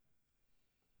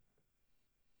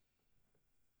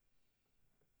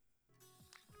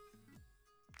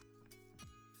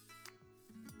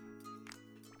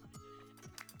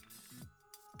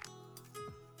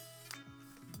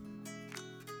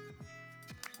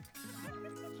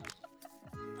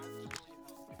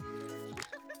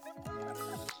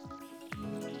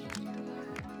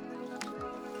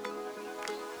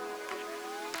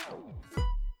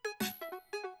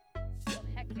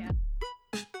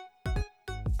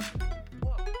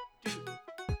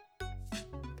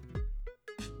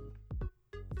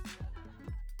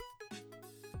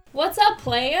What's up,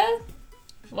 playa?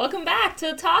 Welcome back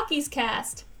to Talkies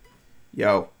Cast.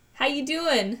 Yo. How you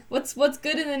doing? What's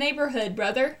good in the neighborhood,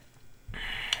 brother?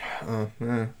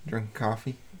 Drink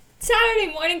coffee.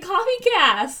 Saturday morning coffee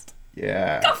cast.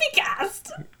 Yeah. Coffee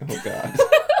cast. Oh God.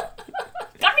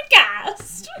 Coffee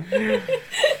cast.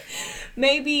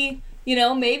 Maybe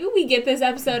we get this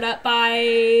episode up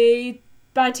by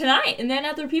tonight, and then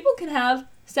other people can have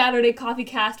Saturday coffee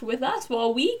cast with us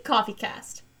while we coffee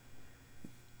cast.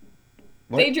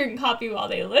 What? They drink coffee while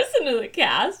they listen to the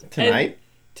cast. Tonight?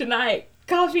 Tonight.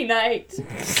 Coffee night.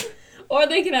 Or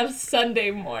they can have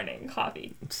Sunday morning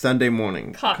coffee. Sunday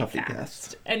morning Coffee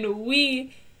cast. And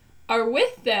we are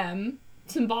with them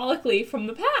symbolically from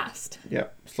the past.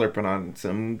 Yep. Slurping on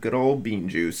some good old bean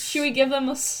juice. Should we give them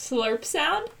a slurp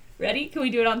sound? Ready? Can we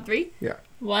do it on 3? Yeah.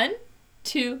 1,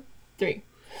 2, 3.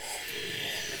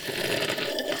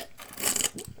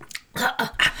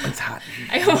 It's hot.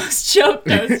 I almost choked.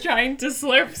 I was trying to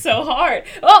slurp so hard.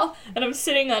 Oh! And I'm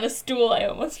sitting on a stool I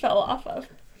almost fell off of.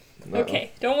 Uh-oh.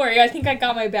 Okay, don't worry. I think I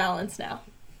got my balance now.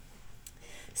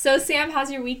 So, Sam,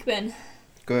 how's your week been?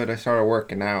 Good. I started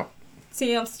working out.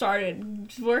 Sam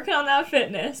started working on that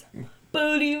fitness.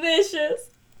 Booty vicious.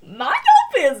 Mind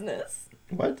your business.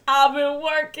 What? I've been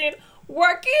working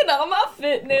on my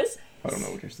fitness. I don't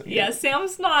know what you're saying. Yeah,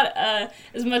 Sam's not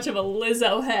as much of a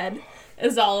Lizzo head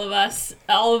as all of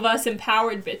us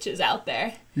empowered bitches out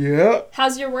there. Yeah.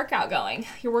 How's your workout going?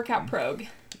 Your workout prog?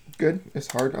 Good.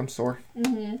 It's hard. I'm sore.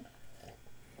 Mm-hmm.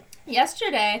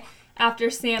 Yesterday,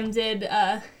 after Sam did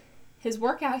his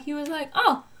workout, he was like,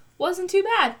 oh, wasn't too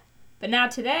bad. But now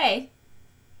today,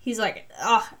 he's like,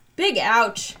 oh, big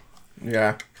ouch.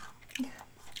 Yeah.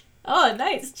 Oh,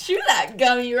 nice. Chew that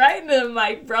gummy right into the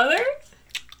mic, brother.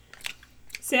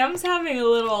 Sam's having a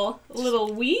little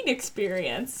weed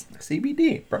experience.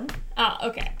 CBD, bro. Oh,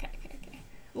 okay.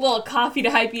 A little coffee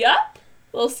to hype you up.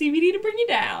 A little CBD to bring you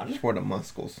down. For the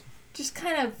muscles. Just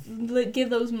kind of give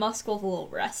those muscles a little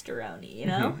restoroni, you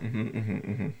know?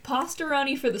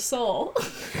 Posteroni for the soul.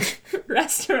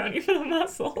 Restoroni for the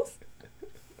muscles.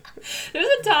 There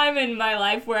was a time in my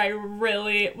life where I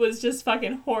really was just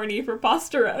fucking horny for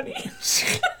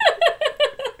posteroni.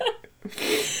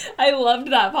 I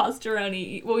loved that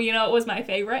posteroni. Well, you know what was my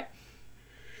favorite?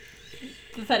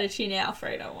 The fettuccine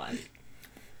Alfredo one.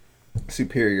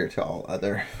 Superior to all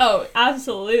other. Oh,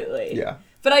 absolutely. Yeah.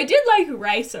 But I did like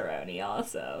rice-a-roni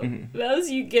also. Mm-hmm.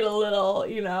 Those you get a little,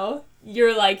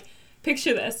 you're like,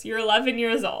 picture this, you're 11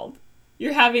 years old.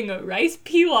 You're having a rice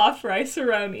pilaf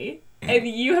rice-a-roni, and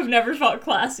you have never felt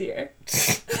classier.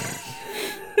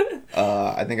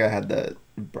 I think I had the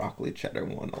broccoli cheddar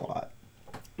one a lot.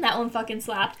 That one fucking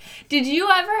slapped. Did you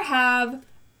ever have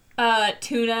a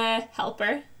tuna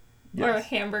helper? Yes. Or a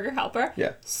hamburger helper?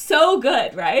 Yeah. So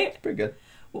good, right? Pretty good.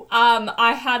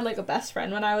 I had like a best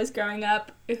friend when I was growing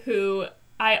up who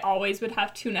I always would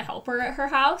have tuna helper at her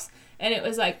house. And it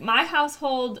was like, my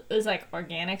household is like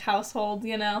organic household,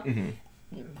 you know?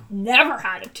 Mm-hmm. Never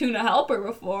had a tuna helper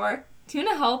before.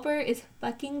 Tuna helper is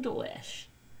fucking delish.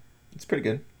 It's pretty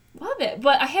good. Love it.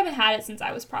 But I haven't had it since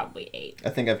I was probably 8. I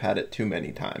think I've had it too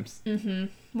many times. Mm-hmm.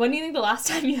 When do you think the last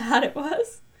time you had it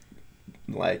was?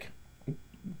 Like,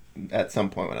 at some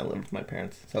point when I lived with my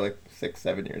parents. So like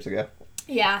 6-7 years ago.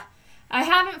 Yeah. I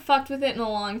haven't fucked with it in a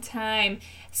long time.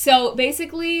 So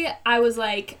basically, I was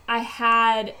like, I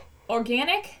had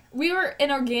organic. We were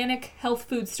an organic health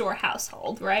food store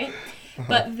household, right? Uh-huh.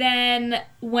 But then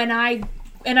when I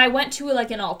went to like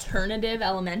an alternative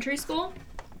elementary school.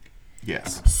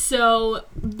 Yes. So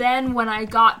then when I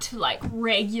got to like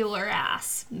regular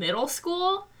ass middle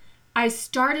school, I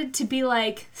started to be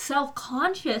like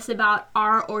self-conscious about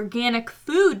our organic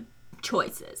food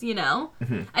choices, you know?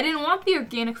 Mm-hmm. I didn't want the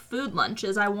organic food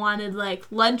lunches. I wanted like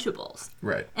Lunchables.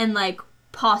 Right. And like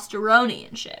posteroni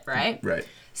and shit, right? Right.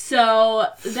 So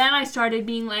then I started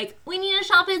being like, we need to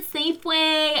shop at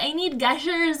Safeway. I need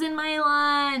Gushers in my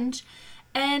lunch.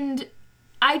 And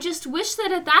I just wish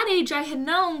that at that age I had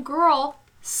known, girl,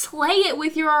 slay it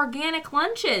with your organic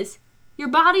lunches. Your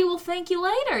body will thank you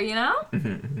later, you know?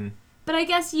 Mm-hmm. But I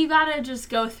guess you gotta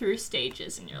just go through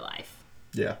stages in your life.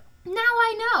 Yeah. Now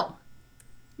I know.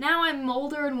 Now I'm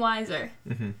older and wiser.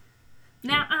 Mm-hmm.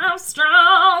 Now I'm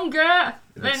stronger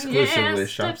than Exclusively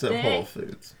shops at yesterday. Whole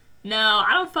Foods. No,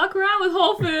 I don't fuck around with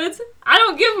Whole Foods. I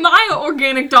don't give my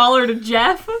organic dollar to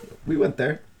Jeff. We went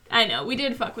there. I know, we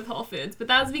did fuck with Whole Foods, but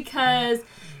that was because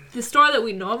the store that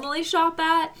we normally shop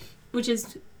at, which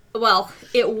is, well,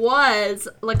 it was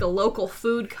like a local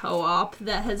food co-op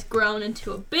that has grown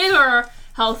into a bigger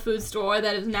health food store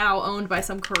that is now owned by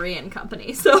some Korean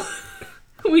company. So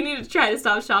we need to try to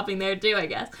stop shopping there too, I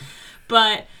guess.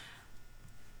 But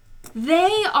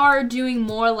They are doing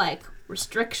more like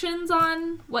restrictions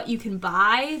on what you can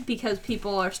buy because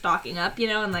people are stocking up,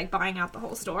 and like buying out the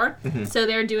whole store. So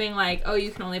they're doing like, oh,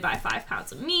 you can only buy 5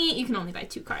 pounds of meat, you can only buy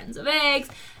 2 cartons of eggs,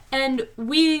 and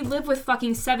we live with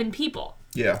fucking 7 people.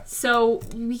 Yeah. So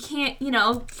we can't,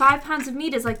 5 pounds of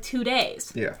meat is like 2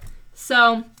 days. Yeah.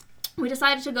 So we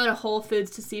decided to go to Whole Foods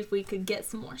to see if we could get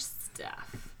some more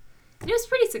stuff. And it was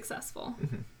pretty successful.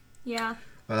 Yeah.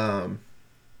 Do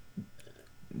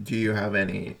you have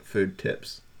any food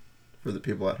tips for the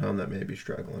people at home that may be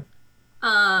struggling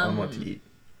on what to eat?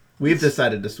 We've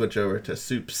decided to switch over to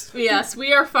soups. Yes,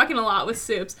 we are fucking a lot with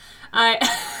soups.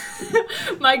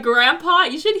 My grandpa,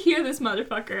 you should hear this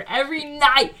motherfucker. Every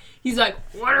night, he's like,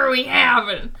 what are we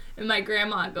having? And my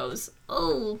grandma goes,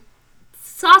 oh,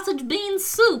 sausage bean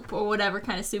soup, or whatever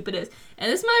kind of soup it is.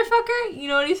 And this motherfucker, you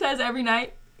know what he says every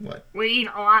night? What? We eat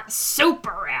a lot of soup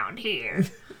around here.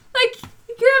 Like,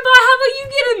 Grandpa, how about you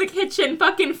get in the kitchen,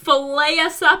 fucking fillet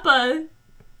us up a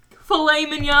filet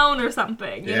mignon or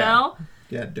something, you know?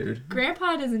 Yeah, dude.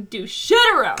 Grandpa doesn't do shit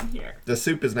around here. The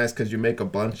soup is nice because you make a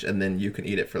bunch and then you can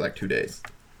eat it for like 2 days.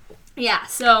 Yeah,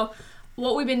 so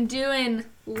what we've been doing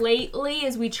lately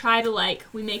is we try to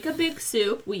we make a big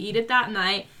soup, we eat it that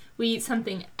night, we eat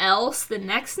something else the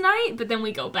next night, but then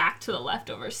we go back to the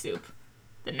leftover soup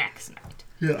the next night.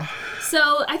 Yeah.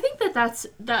 So I think that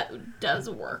does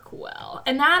work well.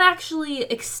 And that actually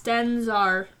extends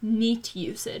our meat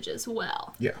usage as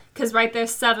well. Yeah. Because, there's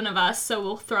 7 of us, so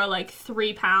we'll throw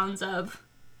 3 pounds of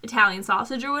Italian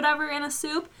sausage or whatever in a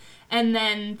soup, and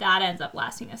then that ends up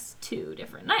lasting us 2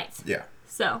 different nights. Yeah.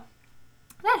 So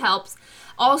that helps.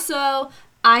 Also,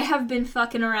 I have been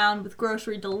fucking around with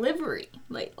grocery delivery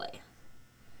lately.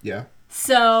 Yeah.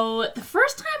 So, the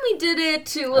first time we did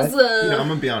it was... I'm going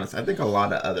to be honest. I think a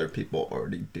lot of other people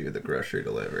already do the grocery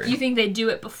delivery. You think they do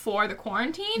it before the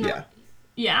quarantine? Yeah.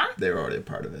 Yeah? They were already a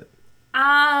part of it.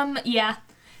 Yeah.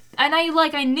 And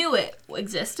I knew it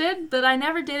existed, but I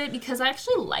never did it because I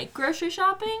actually like grocery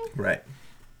shopping. Right.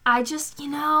 I just,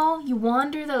 you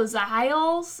wander those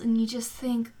aisles and you just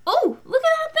think, oh, look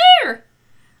at that there.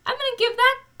 I'm going to give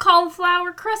that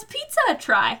cauliflower crust pizza a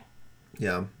try.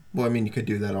 Yeah. Well, I mean, you could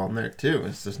do that on there, too.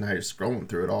 It's just now you're scrolling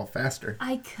through it all faster.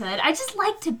 I could. I just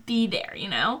like to be there,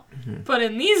 Mm-hmm. But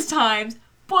in these times,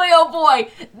 boy, oh boy,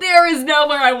 there is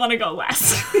nowhere I want to go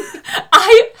less.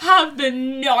 I have the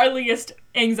gnarliest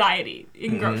anxiety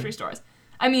in grocery stores.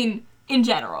 I mean, in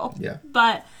general. Yeah.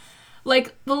 But,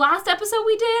 the last episode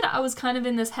we did, I was kind of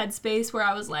in this headspace where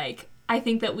I was like, I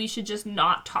think that we should just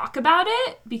not talk about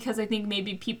it because I think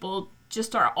maybe people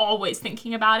just are always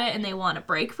thinking about it and they want a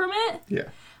break from it. Yeah.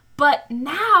 But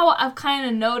now I've kind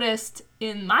of noticed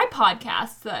in my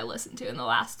podcasts that I listened to in the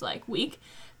last week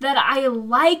that I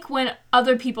like when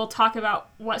other people talk about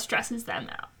what stresses them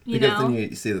out. Because then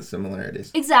you see the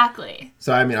similarities. Exactly.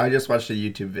 So, I mean, I just watched a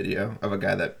YouTube video of a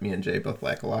guy that me and Jay both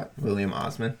like a lot, William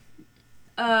Osman.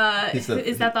 Is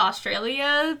that the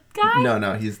Australia guy?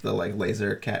 No, he's the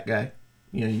laser cat guy.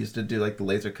 He used to do the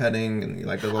laser cutting and the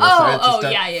little science and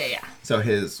stuff. Yeah. So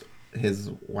his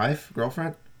wife,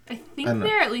 girlfriend, I think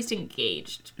they're at least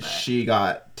engaged. But... She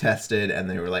got tested and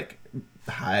they were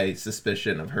high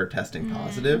suspicion of her testing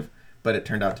positive, but it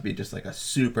turned out to be just a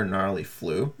super gnarly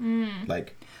flu.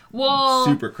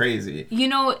 Super crazy.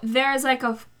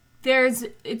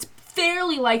 It's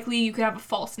fairly likely you could have a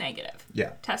false negative.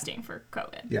 Yeah. Testing for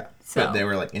COVID. Yeah. So, but they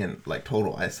were in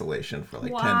total isolation for 10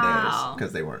 days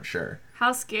because they weren't sure.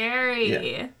 How scary.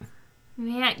 Yeah.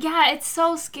 Man, yeah, it's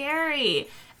so scary.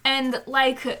 And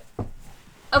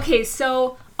okay,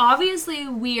 so obviously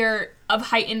we're of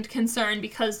heightened concern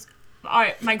because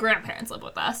my grandparents live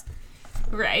with us,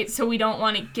 right? So we don't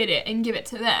want to get it and give it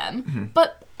to them. Mm-hmm.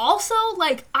 But also,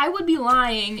 I would be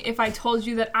lying if I told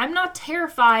you that I'm not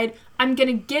terrified I'm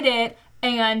going to get it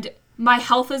and my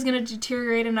health is going to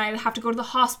deteriorate and I have to go to the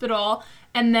hospital.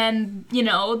 And then,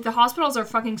 the hospitals are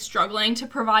fucking struggling to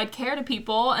provide care to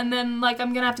people. And then, I'm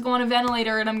going to have to go on a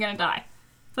ventilator and I'm going to die.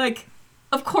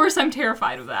 Of course I'm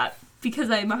terrified of that. Because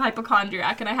I'm a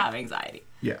hypochondriac and I have anxiety.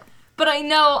 Yeah. But I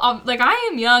know, I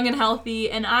am young and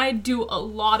healthy, and I do a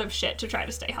lot of shit to try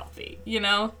to stay healthy,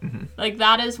 Mm-hmm.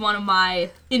 That is one of my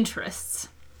interests.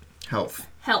 Health.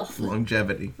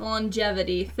 Longevity,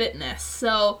 fitness.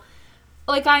 So,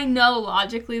 I know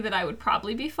logically that I would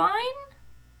probably be fine,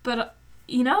 but,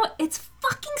 it's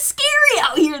fucking scary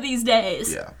out here these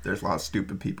days. Yeah, there's a lot of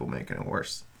stupid people making it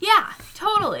worse. Yeah,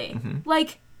 totally. Mm-hmm.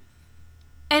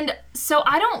 And so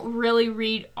I don't really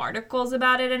read articles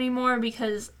about it anymore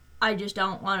because I just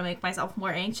don't want to make myself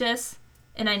more anxious.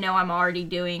 And I know I'm already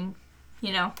doing,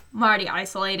 I'm already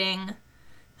isolating.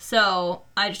 So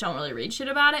I just don't really read shit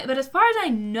about it. But as far as I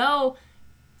know,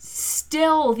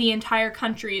 still the entire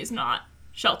country is not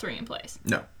sheltering in place.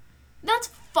 No. That's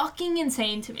fucking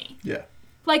insane to me. Yeah.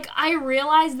 Like, I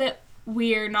realize that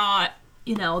we're not,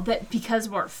 that because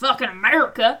we're fucking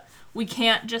America, we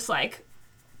can't just, like,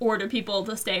 order people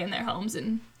to stay in their homes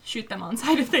and shoot them on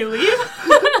sight if they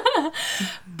leave.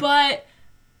 But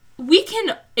we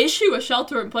can issue a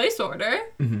shelter-in-place order.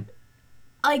 Mm-hmm.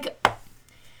 Like,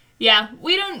 yeah,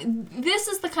 this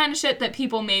is the kind of shit that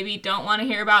people maybe don't want to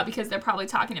hear about because they're probably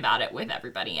talking about it with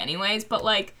everybody anyways, but,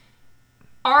 like,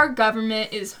 our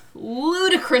government is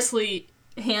ludicrously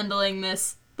handling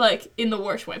this, like, in the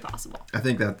worst way possible. I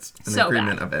think that's an So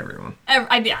agreement bad. of everyone.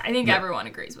 I think everyone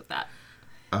agrees with that.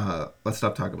 Let's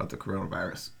stop talking about the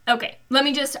coronavirus. Okay,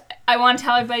 I want to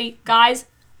tell everybody, guys,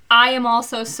 I am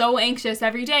also so anxious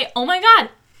every day. Oh my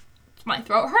god, does my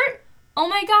throat hurt? Oh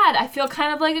my god, I feel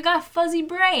kind of like I got a fuzzy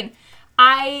brain.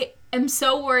 I am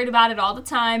so worried about it all the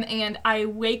time, and I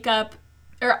wake up,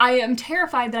 or I am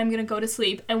terrified that I'm going to go to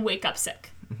sleep and wake up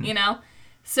sick,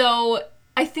 So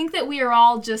I think that we are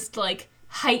all just, like,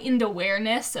 heightened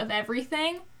awareness of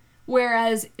everything,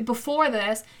 whereas before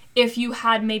this, if you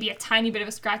had maybe a tiny bit of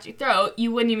a scratchy throat,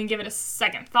 you wouldn't even give it a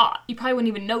second thought. You probably wouldn't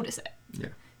even notice it. Yeah.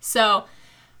 So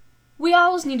we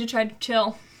always need to try to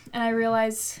chill, and I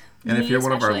realize... And if you're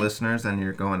one of our listeners and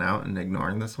you're going out and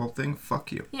ignoring this whole thing,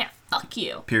 fuck you. Yeah, fuck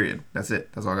you. Period. That's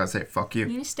it. That's all I gotta say. Fuck you.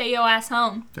 You need to stay your ass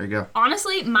home. There you go.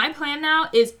 Honestly, my plan now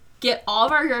is get all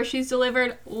of our groceries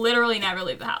delivered, literally never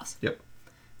leave the house. Yep.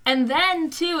 And then,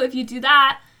 too, if you do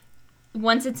that,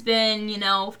 once it's been,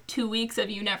 2 weeks of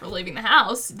you never leaving the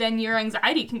house, then your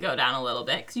anxiety can go down a little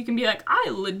bit. Because you can be like, I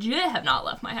legit have not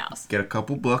left my house. Get a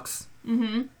couple books.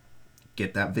 Mm-hmm.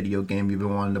 Get that video game you've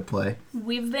been wanting to play.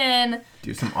 We've been...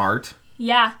 Do some art.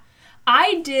 Yeah.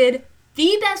 I did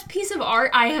the best piece of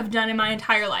art I have done in my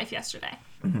entire life yesterday.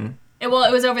 Mm-hmm. It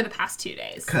was over the past 2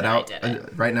 days. Cut out. I did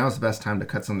it. Right now is the best time to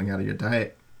cut something out of your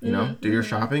diet. Do your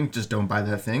shopping. Just don't buy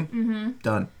that thing. Mm-hmm.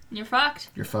 Done. You're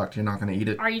fucked. You're fucked. You're not going to eat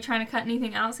it. Are you trying to cut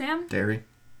anything out, Sam? Dairy.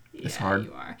 It's hard.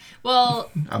 You are.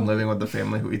 Well... I'm living with a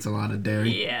family who eats a lot of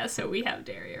dairy. Yeah, so we have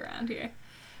dairy around here.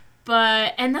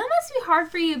 And that must be hard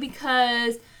for you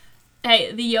because,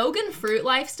 hey, the yogurt fruit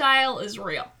lifestyle is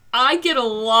real. I get a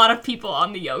lot of people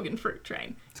on the yogurt fruit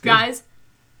train. It's good. Guys,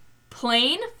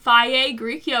 plain Faye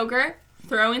Greek yogurt,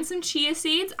 throw in some chia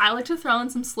seeds. I like to throw in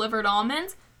some slivered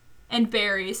almonds and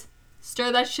berries.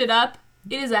 Stir that shit up.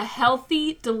 It is a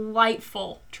healthy,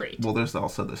 delightful treat. Well, there's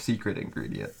also the secret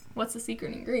ingredient. What's the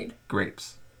secret ingredient?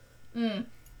 Grapes.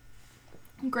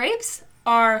 Grapes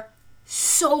are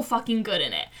so fucking good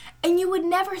in it. And you would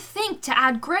never think to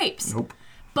add grapes. Nope.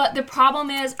 But the problem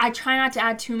is I try not to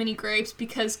add too many grapes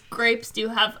because grapes do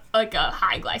have, like, a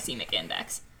high glycemic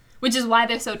index. Which is why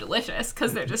they're so delicious,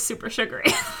 because they're just super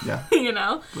sugary. Yeah.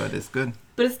 But it's good.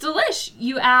 But it's delish.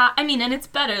 You add... and it's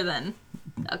better than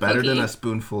a Better cookie. than a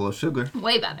spoonful of sugar.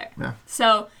 Way better. Yeah.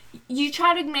 So, you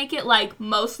try to make it, like,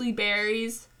 mostly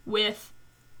berries with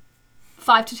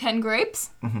 5 to 10 grapes.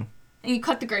 Mm-hmm. And you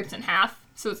cut the grapes in half,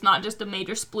 so it's not just a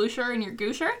major sploosher in your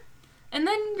goosher. And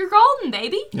then you're golden,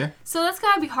 baby. Yeah. So that's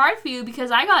gotta be hard for you, because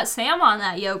I got Sam on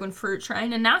that yogurt fruit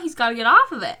train, and now he's gotta get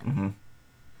off of it. Mm-hmm.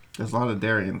 There's a lot of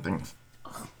dairy in things.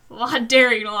 A lot of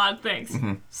dairy and a lot of things.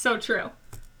 Mm-hmm. So true.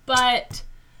 But,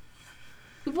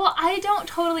 well, I don't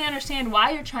totally understand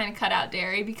why you're trying to cut out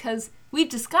dairy, because we've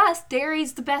discussed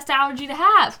dairy's the best allergy to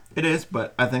have. It is,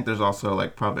 but I think there's also,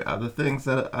 like, probably other things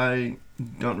that I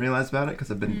don't realize about it,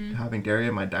 because I've been having dairy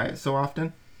in my diet so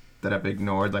often that I've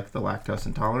ignored, like, the lactose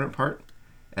intolerant part.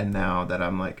 And now that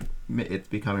I'm, like, it's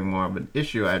becoming more of an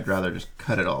issue, I'd rather just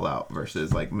cut it all out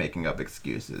versus, like, making up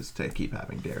excuses to keep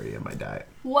having dairy in my diet.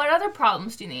 What other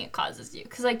problems do you think it causes you?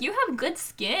 Because, like, you have good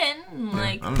skin.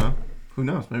 Like, I don't know. Who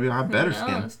knows? Maybe I'll have better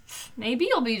skin. Maybe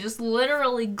you'll be just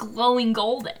literally glowing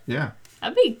golden. Yeah.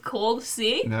 That'd be cool to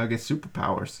see. Now I get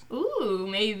superpowers. Ooh,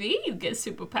 maybe you get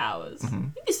superpowers. Mm-hmm.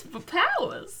 You get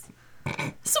superpowers.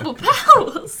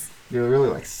 Superpowers. You're really,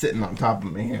 like, sitting on top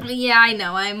of me here. Yeah, I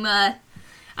know.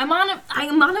 I'm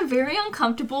on a very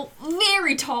uncomfortable,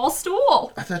 very tall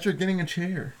stool. I thought you were getting a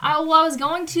chair. I was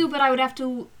going to, but I would have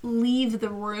to leave the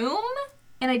room,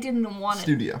 and I didn't want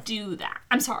to do that.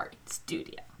 I'm sorry,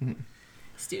 studio. Mm-hmm.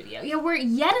 Studio. Yeah, we're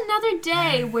yet another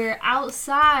day where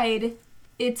outside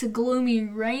it's a gloomy,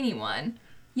 rainy one,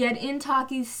 yet in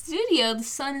Taki's studio the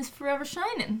sun is forever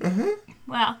shining.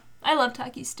 Mm-hmm. Wow, I love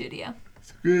Taki's studio.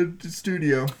 It's a good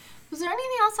studio. Was there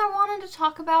anything else I wanted to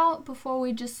talk about before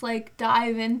we just, like,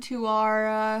 dive into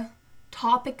our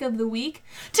topic of the week?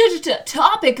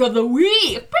 Topic of the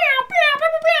week!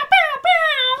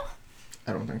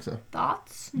 I don't think so.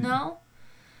 Thoughts? No?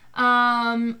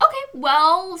 Okay,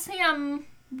 well, Sam,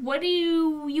 what do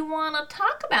you want to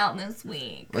talk about this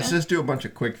week? Let's just do a bunch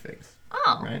of quick things.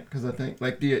 Oh. Right? Because I think,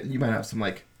 like, you might have some,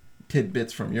 like,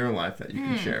 tidbits from your life that you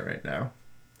can share right now.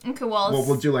 Okay, well... Well,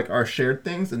 we'll do, like, our shared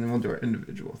things, and then we'll do our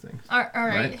individual things. All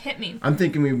right, hit me. I'm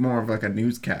thinking we more of, like, a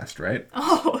newscast, right?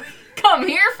 Oh, come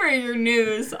here for your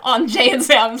news on Jay and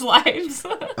Sam's lives.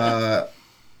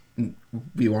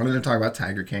 We wanted to talk about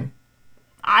Tiger King.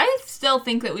 I still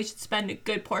think that we should spend a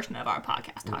good portion of our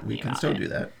podcast talking about it. We can still do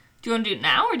that. Do you want to do it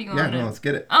now, or do you want to... Yeah, no, let's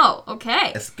get it. Oh,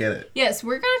 okay. Let's get it. Yes,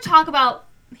 we're going to talk about...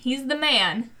 He's the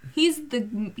man. He is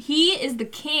the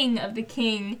king of the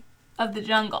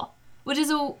jungle. Which is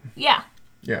a... Yeah.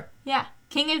 Yeah. Yeah.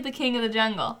 King of the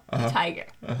jungle. Tiger.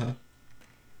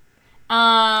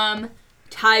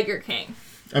 Tiger King.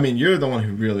 I mean, you're the one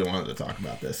who really wanted to talk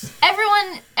about this.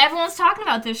 Everyone's talking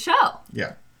about this show.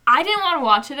 Yeah. I didn't want to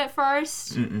watch it at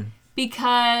first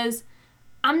because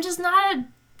I'm not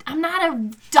a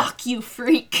docu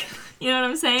freak. You know what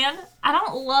I'm saying? I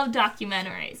don't love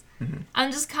documentaries.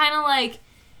 I'm just kind of like,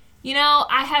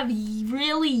 I have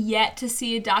really yet to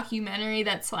see a documentary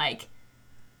that's like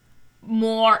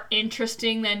more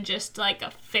interesting than just like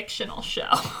a fictional show.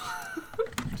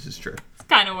 This is true. It's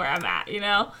kind of where I'm at,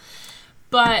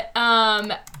 But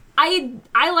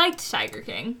I liked Tiger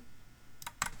King.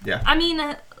 Yeah. I mean,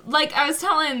 like I was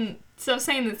saying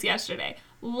this yesterday.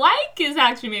 Like is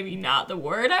actually maybe not the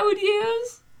word I would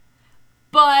use,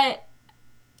 but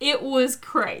it was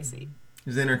crazy. It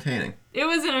was entertaining. It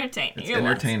was entertaining. It's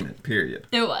entertainment, period.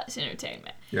 It was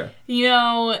entertainment. Yeah.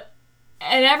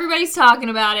 And everybody's talking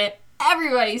about it.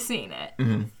 Everybody's seen it.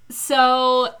 Mm-hmm.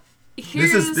 So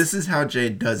this is how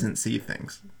Jade doesn't see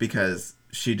things, because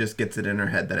she just gets it in her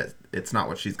head that it's not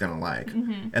what she's gonna like,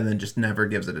 and then just never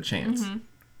gives it a chance.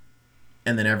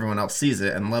 And then everyone else sees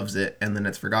it and loves it, and then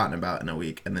it's forgotten about in a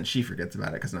week, and then she forgets about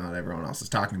it because not everyone else is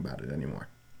talking about it anymore.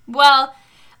 Well,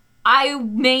 I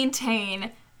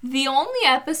maintain the only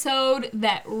episode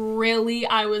that really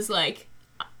I was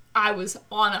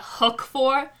on a hook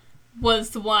for was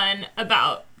the one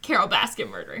about Carol Baskin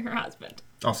murdering her husband.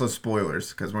 Also spoilers,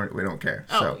 because we don't care.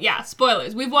 Oh, yeah,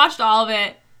 spoilers. We've watched all of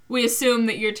it. We assume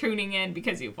that you're tuning in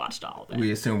because you've watched all of it.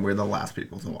 We assume we're the last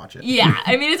people to watch it. Yeah,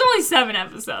 I mean, it's only 7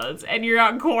 episodes, and you're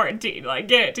on quarantine. Like,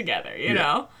 get it together, you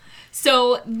know?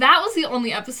 So, that was the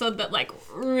only episode that, like,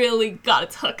 really got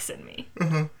its hooks in me.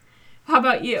 How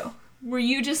about you? Were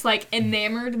you just, like,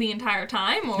 enamored the entire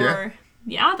time? Or,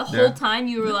 the whole time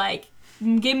you were like,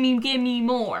 give me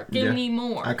more, give me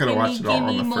more. I could have watched it all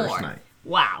on the first night.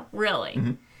 Wow,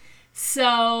 really?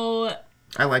 So...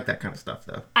 I like that kind of stuff,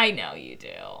 though. I know you do.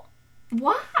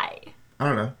 Why? I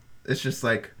don't know. It's just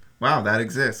like, wow, that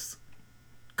exists.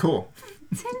 Cool.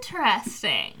 It's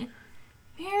interesting.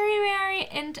 Very, very...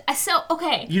 So,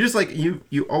 okay. You just, like,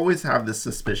 you always have this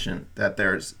suspicion that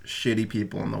there's shitty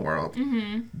people in the world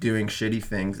doing shitty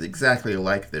things exactly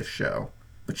like this show,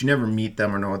 but you never meet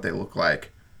them or know what they look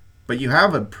like. But you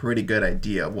have a pretty good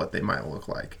idea of what they might look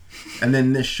like. And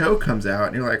then this show comes out,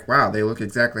 and you're like, wow, they look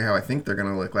exactly how I think they're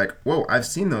going to look like. Whoa, I've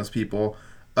seen those people.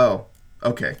 Oh,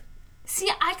 okay. See,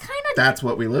 I kind of... That's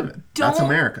what we live in. That's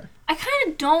America. I kind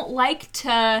of don't like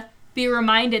to be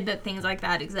reminded that things like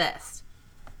that exist.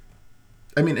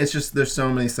 I mean, it's just there's so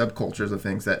many subcultures of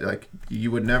things that, like,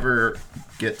 you would never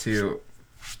get into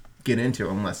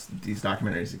unless these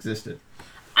documentaries existed.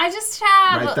 I just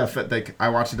have... Right? I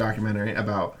watched a documentary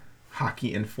about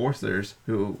hockey enforcers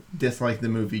who disliked the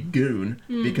movie Goon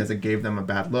because it gave them a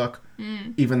bad look,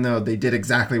 even though they did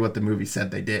exactly what the movie said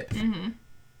they did.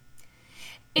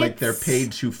 Like, they're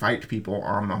paid to fight people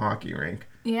on the hockey rink.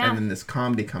 Yeah. And then this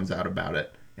comedy comes out about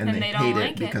it, and they hate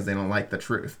it because they don't like the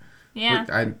truth. Yeah.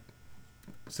 I'm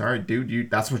sorry, dude.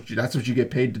 That's what you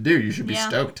get paid to do. You should be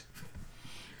stoked.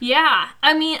 Yeah.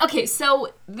 I mean, okay,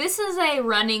 so this is a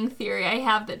running theory I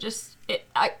have that just...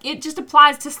 It just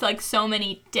applies to, like, so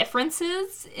many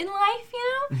differences in life,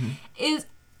 is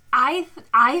I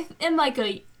am, like,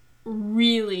 a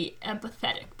really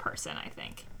empathetic person, I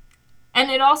think.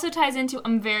 And it also ties into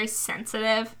I'm very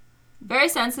sensitive, very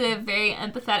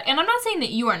empathetic. And I'm not saying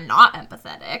that you are not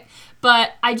empathetic,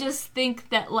 but I just think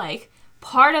that, like,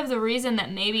 part of the reason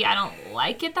that maybe I don't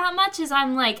like it that much is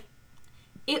I'm, like,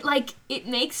 it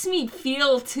makes me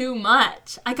feel too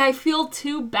much. Like, I feel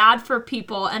too bad for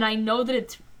people, and I know that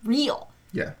it's real.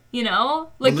 Yeah.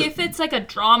 Like, if it's, like, a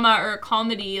drama or a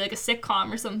comedy, like a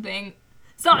sitcom or something,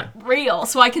 it's not real,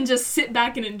 so I can just sit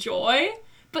back and enjoy.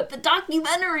 But the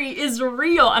documentary is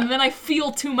real, and then I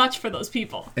feel too much for those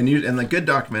people. And the good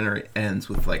documentary ends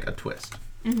with, like, a twist,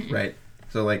 right?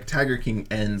 So, like, Tiger King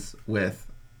ends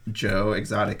with Joe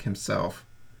Exotic himself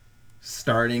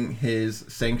starting his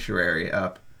sanctuary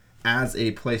up as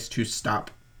a place to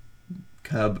stop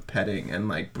cub petting and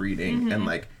like breeding and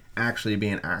like actually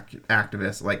being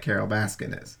activist like Carol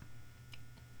Baskin is.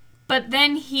 But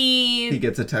then he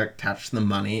gets attached to the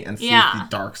money and sees the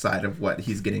dark side of what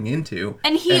he's getting into,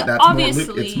 and that's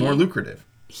obviously it's more lucrative.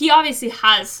 He obviously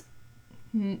has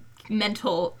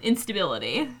mental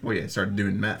instability. Well, yeah, he started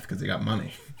doing meth because he got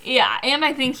money. Yeah, and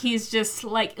I think he's just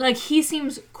like he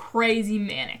seems crazy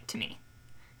manic to me,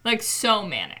 like so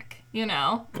manic, you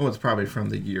know. Well, it's probably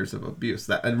from the years of abuse.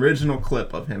 That original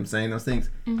clip of him saying those things,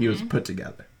 he was put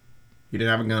together. He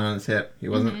didn't have a gun on his hip. He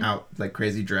wasn't out like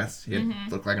crazy dressed. He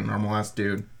looked like a normal ass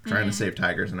dude trying to save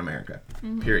tigers in America.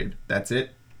 Period. That's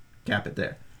it. Cap it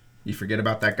there. You forget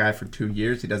about that guy for 2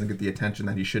 years. He doesn't get the attention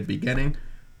that he should be getting.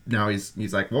 Now he's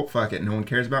like, well, fuck it. No one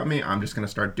cares about me. I'm just gonna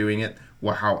start doing it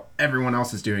how everyone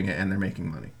else is doing it, and they're making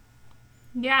money.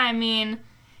 Yeah, I mean,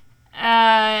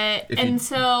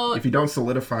 if you don't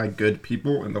solidify good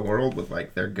people in the world with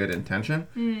like their good intention,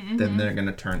 then they're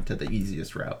gonna turn to the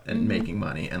easiest route and making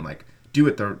money and like do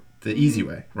it the easy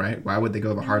way, right? Why would they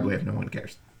go the hard way if no one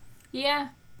cares? Yeah.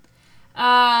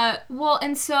 Well,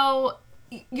 and so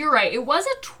you're right. It was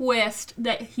a twist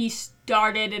that he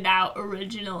started it out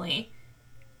originally,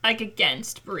 like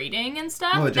against breeding and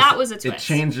stuff. Well, that was a twist. It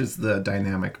changes the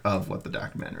dynamic of what the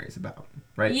documentary is about,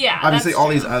 right? Yeah. Obviously, all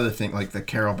these other things, like the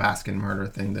Carol Baskin murder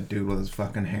thing, the dude with his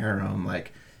fucking harem,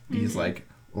 like he's like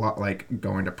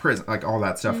going to prison, like all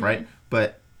that stuff, right?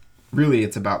 But really,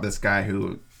 it's about this guy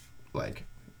who, like,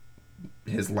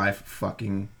 his life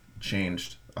fucking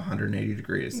changed 180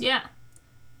 degrees. Yeah.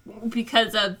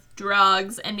 Because of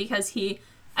drugs and because he,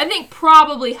 I think,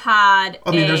 probably had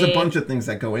there's a bunch of things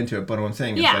that go into it, but what I'm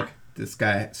saying is, like, this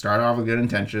guy started off with good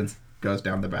intentions, goes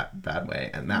down the bad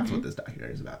way, and that's what this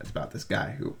documentary is about. It's about this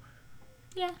guy who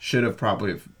should have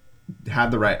probably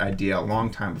had the right idea a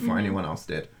long time before anyone else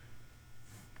did.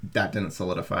 That didn't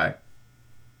solidify.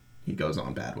 He goes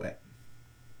on bad way.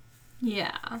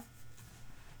 Yeah.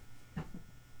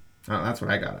 Oh, that's what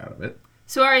I got out of it.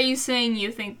 So are you saying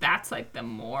you think that's, like, the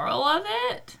moral of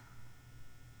it?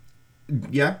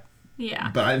 Yeah.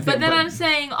 Yeah. But then I'm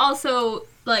saying also,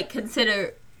 like,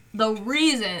 consider the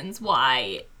reasons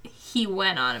why he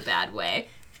went on a bad way.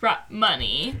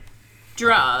 Money,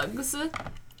 drugs,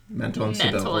 mental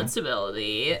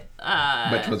instability.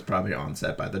 Which was probably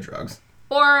onset by the drugs.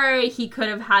 Or he could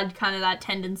have had kind of that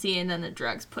tendency and then the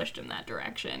drugs pushed him that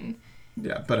direction.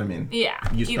 Yeah, but I mean,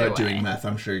 you start doing meth,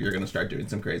 I'm sure you're going to start doing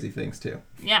some crazy things too.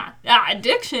 Yeah,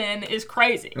 addiction is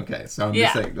crazy. Okay, so I'm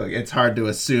just saying, like, it's hard to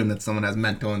assume that someone has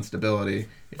mental instability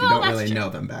if you don't really know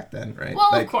them back then, right? Well,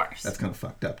 like, of course. That's kind of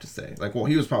fucked up to say. Like, well,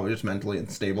 he was probably just mentally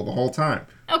unstable the whole time.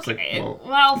 Okay, like,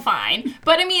 well, fine.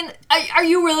 But I mean, are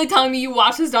you really telling me you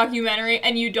watched this documentary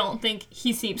and you don't think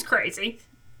he seems crazy?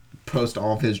 Post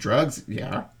all of his drugs?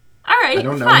 Yeah. All right, I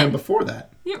don't know him before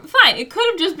that. Fine, it could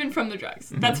have just been from the drugs.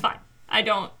 That's fine.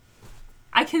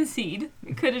 I concede.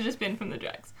 It could have just been from the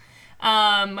drugs.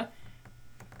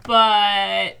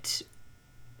 But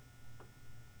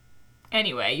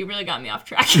anyway, you really got me off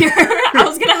track here. I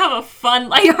was going to have a fun,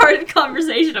 lighthearted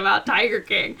conversation about Tiger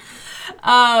King.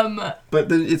 But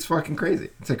it's fucking crazy.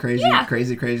 It's a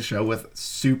crazy show with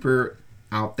super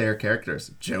out there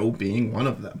characters, Joe being one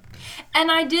of them. And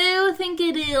I do think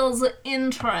it is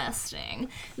interesting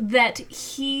that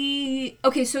he...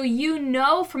 Okay, so you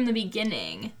know from the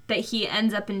beginning that he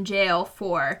ends up in jail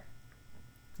for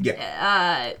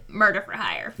murder for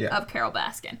hire of Carol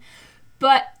Baskin.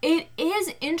 But it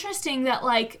is interesting that,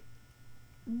 like,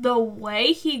 the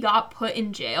way he got put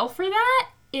in jail for that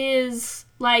is,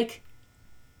 like...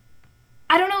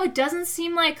 I don't know, it doesn't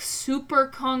seem, like, super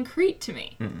concrete to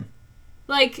me. Mm-mm.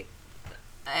 Like,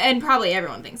 and probably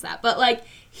everyone thinks that, but, like,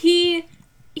 he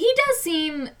does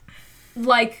seem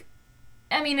like,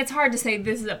 I mean, it's hard to say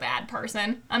this is a bad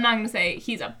person. I'm not going to say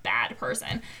he's a bad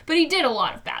person, but he did a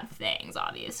lot of bad things,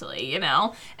 obviously, you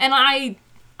know? And I'm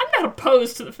not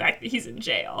opposed to the fact that he's in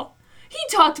jail. He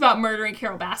talked about murdering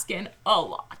Carol Baskin a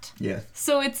lot. Yes.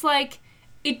 So it's like,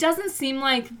 it doesn't seem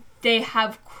like they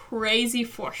have crazy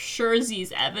for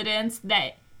surezies evidence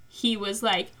that he was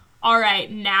like, all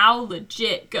right, now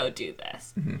legit go do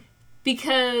this. Mm-hmm.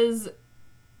 Because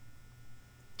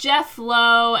Jeff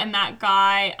Lowe and that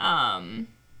guy,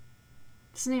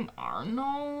 what's his name,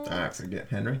 Arnold? I forget.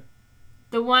 Henry?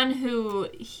 The one who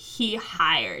he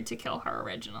hired to kill her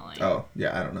originally. Oh,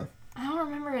 yeah, I don't know. I don't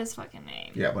remember his fucking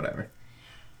name. Yeah, whatever.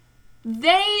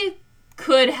 They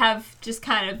could have just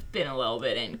kind of been a little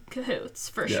bit in cahoots,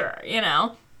 for sure, you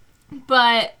know?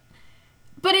 But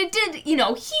But it did, he,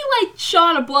 like,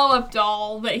 shot a blow-up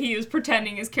doll that he was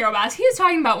pretending is Carol Baskin. He was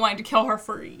talking about wanting to kill her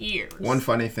for years. One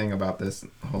funny thing about this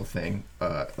whole thing,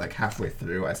 like, halfway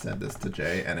through, I said this to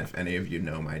Jay, and if any of you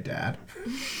know my dad,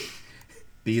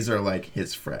 these are, like,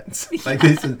 his friends. Like,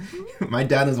 this is, my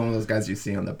dad is one of those guys you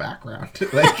see on the background.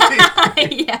 Like,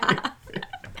 yeah.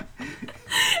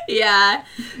 Yeah.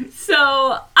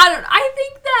 So, I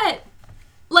think that,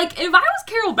 like, if I was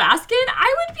Carol Baskin,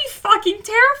 I would be fucking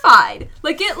terrified.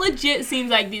 Like, it legit seems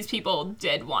like these people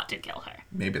did want to kill her.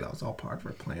 Maybe that was all part of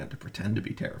her plan to pretend to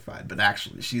be terrified, but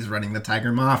actually, she's running the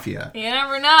Tiger Mafia. You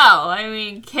never know. I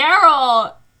mean,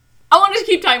 Carol... I want to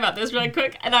keep talking about this really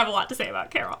quick, and I have a lot to say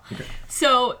about Carol. Okay.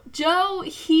 So, Joe,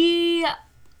 he,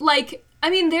 like, I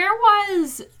mean,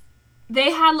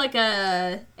 they had, like,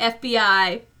 a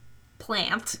FBI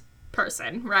plant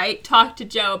person, right? Talk to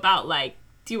Joe about, like,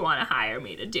 do you want to hire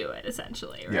me to do it,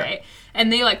 essentially, right? Yeah. And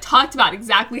they, like, talked about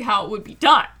exactly how it would be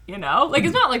done, you know? Like,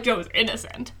 it's not like Joe was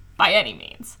innocent by any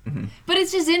means. Mm-hmm. But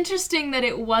it's just interesting that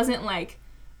it wasn't like,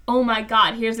 oh my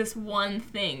God, here's this one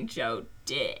thing Joe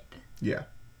did. Yeah.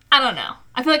 I don't know.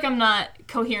 I feel like I'm not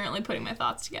coherently putting my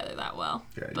thoughts together that well.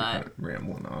 Yeah, you're kind of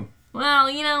rambling on.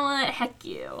 Well, you know what? Heck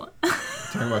you.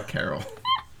 Talk about Carol.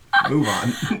 Move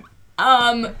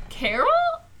on. Carol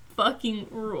fucking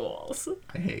rules.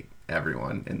 I hate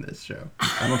everyone in this show.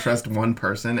 I don't trust one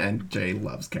person, and Jay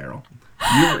loves Carol.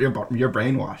 You're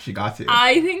brainwashed. You got to.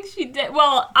 I think she did.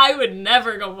 Well, I would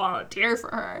never go volunteer for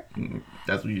her.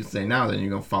 That's what you say now. Then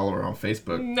you're going to follow her on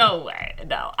Facebook. No way.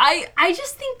 No. I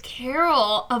just think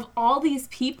Carol, of all these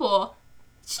people,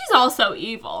 she's also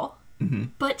evil. Mm-hmm.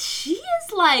 But she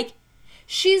is like,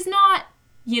 she's not,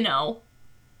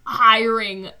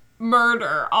 hiring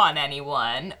murder on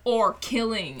anyone or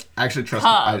killing I actually trust,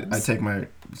 I take my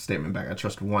statement back. I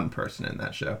trust one person in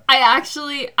that show.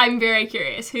 I'm very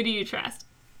curious. Who do you trust?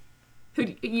 Who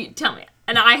do you tell me?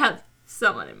 And I have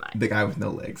someone in mind. The guy with no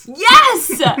legs.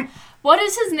 Yes! What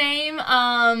is his name?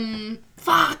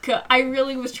 Fuck. I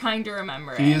really was trying to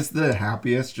remember it. He is the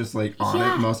happiest, just like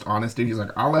most honest dude. He's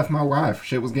like, I left my wife.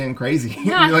 Shit was getting crazy.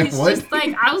 Yeah, you're like, he's what? Just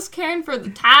like, I was caring for the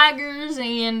tigers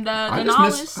and I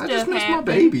just miss my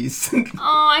babies.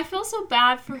 Oh, I feel so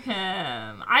bad for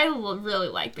him. I really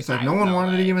like the It's guy. like, no one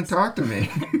wanted to even talk to me.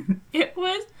 It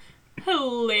was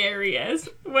hilarious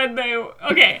when they...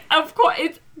 Okay, of course,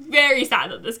 it's very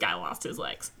sad that this guy lost his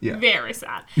legs. Yeah. Very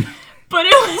sad. But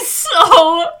it was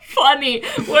so funny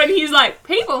when he's like,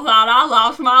 people thought I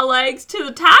lost my legs to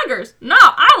the tigers. No,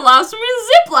 I lost them in a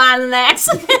zip line in an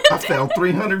accident. I fell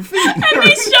 300 feet. And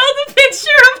they showed the picture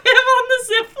of him on the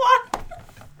zip line.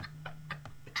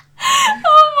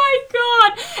 Oh my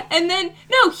God. And then,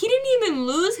 no, he didn't even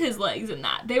lose his legs in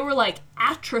that. They were like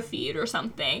atrophied or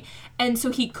something. And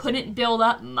so he couldn't build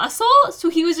up muscle.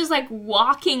 So he was just like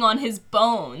walking on his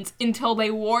bones until they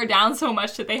wore down so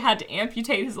much that they had to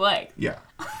amputate his leg. Yeah.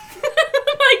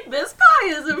 Like, this guy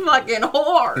is a fucking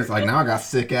whore. He's like, now I got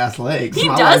sick ass legs. He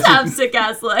does have sick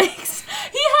ass legs.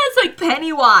 He has like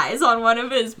Pennywise on one of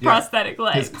his prosthetic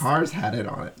legs. His cars had it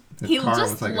on it. He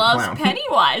just loves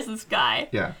Pennywise, this guy.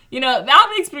 Yeah.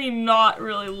 That makes me not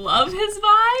really love his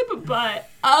vibe, but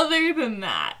other than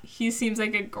that, he seems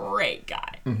like a great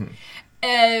guy.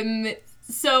 Mm-hmm.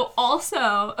 So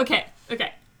also, okay.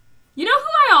 You know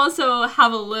who I also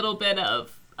have a little bit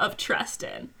of trust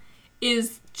in?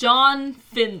 Is John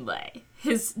Finlay,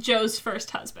 Joe's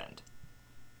first husband.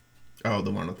 Oh,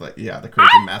 the one with the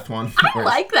crazy meth one. I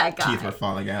like that guy. Teeth were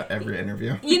falling out every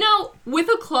interview. With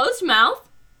a closed mouth,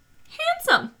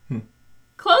 handsome.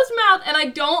 Closed mouth, and I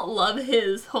don't love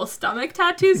his whole stomach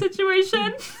tattoo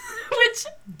situation, which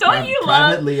don't you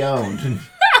love? Privately owned.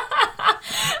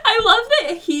 I love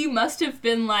that he must have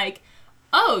been like,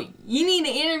 oh, you need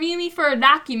to interview me for a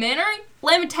documentary?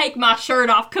 Let me take my shirt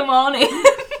off, come on in.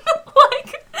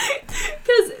 Like,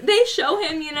 because they show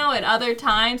him, at other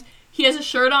times, he has a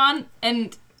shirt on,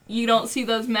 and you don't see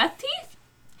those meth teeth.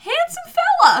 Handsome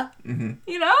fella,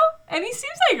 and he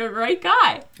seems like a great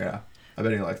guy. Yeah, I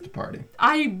bet he likes to party.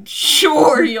 I'm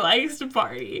sure he likes to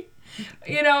party.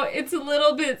 It's a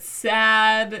little bit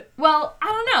sad. Well, I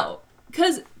don't know,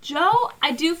 because Joe,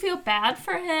 I do feel bad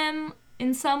for him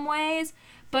in some ways,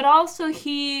 but also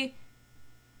he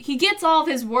gets all of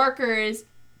his workers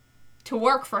to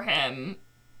work for him.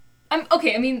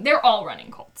 They're all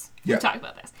running cults. Yeah. We've talked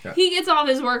about this. Yeah. He gets all of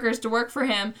his workers to work for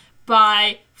him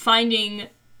by finding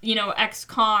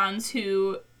ex-cons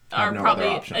who are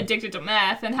probably addicted to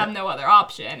meth and have no other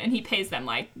option, and he pays them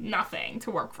like nothing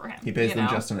to work for him. He pays them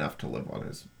just enough to live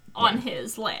on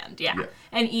his land. Yeah.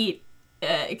 And eat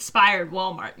expired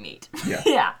Walmart meat. Yeah.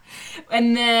 Yeah.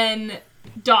 And then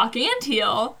Doc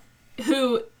Antle,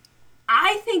 who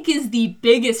I think is the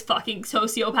biggest fucking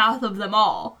sociopath of them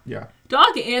all. Yeah.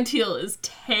 Doc Antle is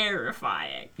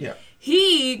terrifying. Yeah.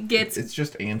 He gets... It's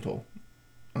just Antle.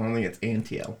 Only it's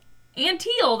Antiel.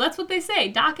 Antle, that's what they say.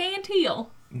 Doc Antle.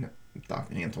 No, Doc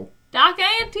Antle. Doc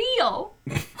Antle.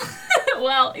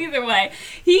 Well, either way,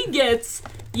 he gets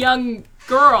young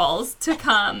girls to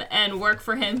come and work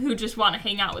for him who just want to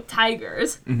hang out with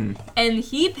tigers. Mm-hmm. And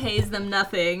he pays them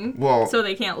nothing, Well, so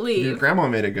they can't leave. Your grandma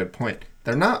made a good point.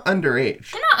 They're not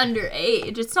underage. They're not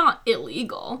underage. It's not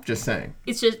illegal. Just saying.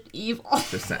 It's just evil.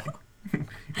 Just saying.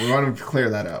 We want to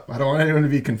clear that up. I don't want anyone to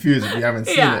be confused if you haven't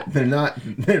seen it.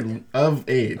 They're of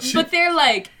age. But they're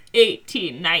like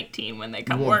 18, 19 when they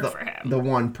come work for him. The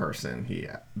one person he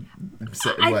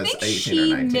said I was think 18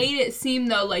 she or 19. made it seem,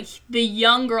 though, like the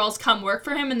young girls come work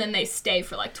for him and then they stay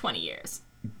for like 20 years.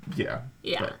 Yeah.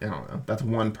 Yeah. But, I don't know. That's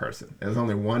one person. There's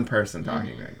only one person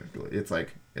talking negatively. It's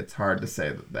like, it's hard to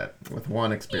say that with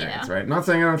one experience, right? I'm not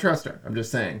saying I don't trust her. I'm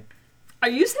just saying. Are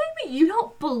you saying that you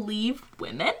don't believe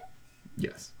women?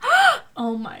 Yes.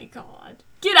 Oh my god.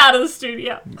 Get out of the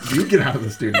studio. You get out of the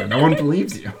studio. No one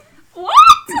believes you. What?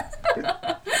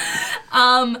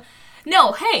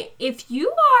 No, hey, if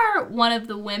you are one of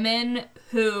the women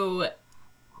who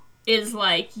is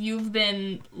like, you've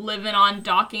been living on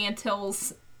Doc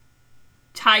Antle's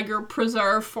tiger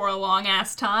preserve for a long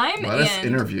ass time. Let us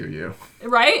interview you.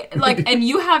 Right? Like, and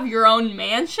you have your own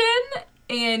mansion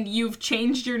and you've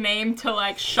changed your name to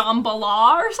like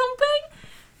Shambhala or something.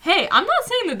 Hey, I'm not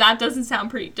saying that doesn't sound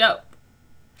pretty dope.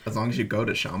 As long as you go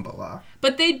to Shambhala.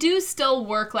 But they do still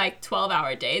work like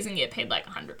 12-hour days and get paid like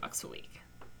 $100 a week.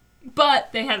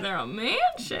 But they have their own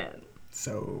mansion.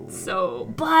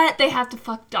 But they have to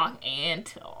fuck Doc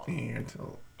Antle.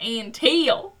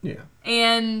 Antle. Yeah.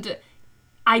 And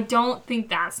I don't think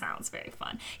that sounds very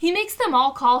fun. He makes them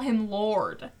all call him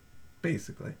Lord.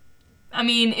 Basically. I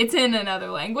mean, it's in another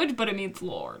language, but it means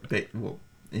Lord. Well,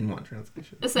 in one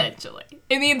translation. Essentially.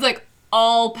 It means like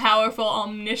all-powerful,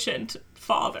 omniscient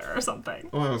father or something.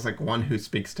 Well, it was like one who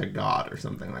speaks to God or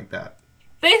something like that.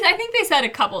 I think they said a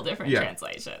couple different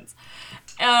translations.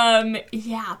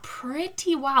 Yeah,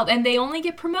 pretty wild. And they only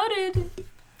get promoted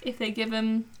if they give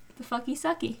him the fucky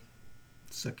sucky.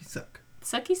 Sucky suck.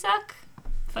 Sucky suck,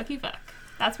 fucky fuck.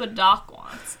 That's what Doc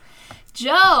wants.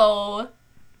 Joe,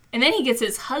 and then he gets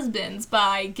his husbands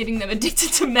by getting them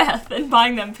addicted to meth and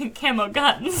buying them pink camo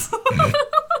guns.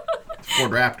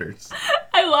 Ford Raptors.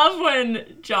 I love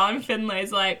when John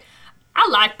Finlay's like, I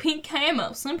like pink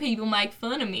camo. Some people make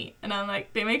fun of me. And I'm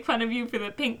like, they make fun of you for the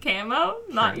pink camo?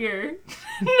 Not your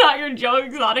Joe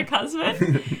Exotic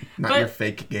husband. Not your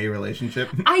fake gay relationship.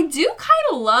 I do kind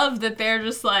of love that they're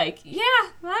just like, yeah, I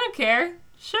don't care.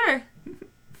 Sure.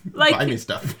 Like, buy me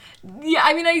stuff. Yeah,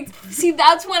 I mean,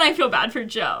 that's when I feel bad for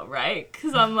Joe, right?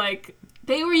 Because I'm like,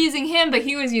 they were using him, but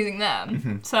he was using them.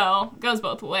 Mm-hmm. So, it goes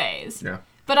both ways. Yeah.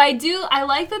 But I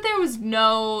like that there was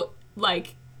no,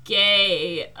 like,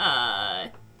 gay,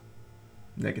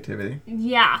 negativity?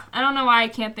 Yeah. I don't know why I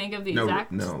can't think of the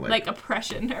exact, like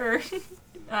oppression or,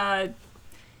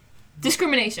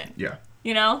 discrimination. Yeah.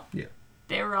 You know? Yeah.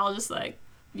 They were all just like,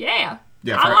 yeah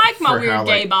I like my weird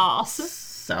gay boss.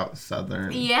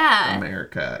 Southern yeah.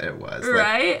 America it was.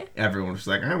 Right? Like, everyone was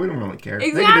like, we don't really care.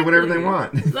 Exactly. They can do whatever they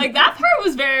want. Like, that part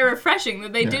was very refreshing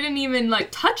that they didn't even, like,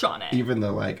 touch on it. Even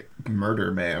the, like,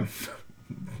 murder man.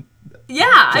 Yeah,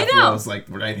 I know. Was like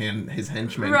his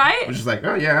henchman. Right? Which is like,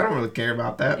 oh yeah, I don't really care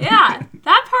about that. Yeah,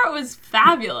 that part was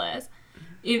fabulous.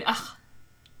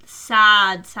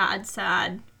 Sad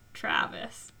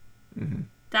Travis. Mm-hmm.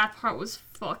 That part was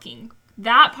fucking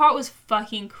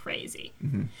crazy.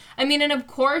 Mm-hmm. I mean, and of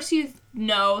course you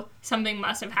know something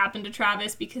must have happened to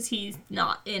Travis because he's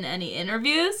not in any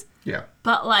interviews. Yeah.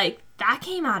 But, like, that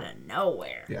came out of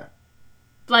nowhere. Yeah.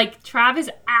 Like, Travis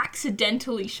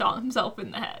accidentally shot himself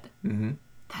in the head. Mm-hmm.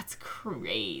 That's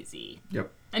crazy.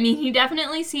 Yep. I mean, he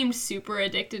definitely seemed super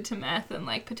addicted to meth and,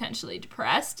 like, potentially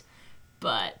depressed.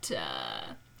 But,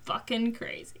 fucking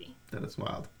crazy. That is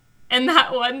wild. And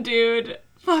that one dude,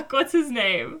 what's his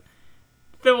name?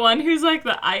 The one who's, like,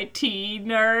 the IT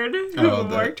nerd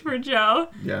who worked for Joe.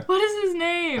 Yeah. What is his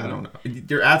name? I don't know.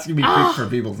 You're asking me for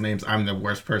people's names. I'm the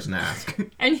worst person to ask.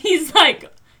 And he's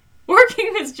like,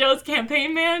 working as Joe's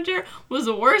campaign manager was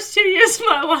the worst 2 years of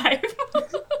my life.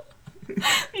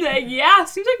 Like, yeah,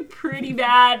 seems like a pretty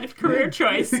bad career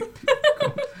choice.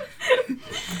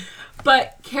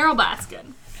 But Carole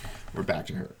Baskin. We're back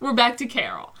to her. We're back to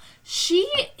Carole. She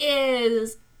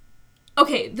is...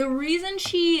 Okay, the reason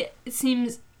she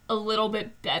seems a little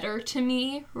bit better to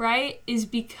me, right, is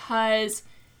because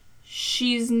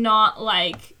she's not,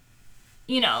 like...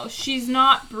 You know, she's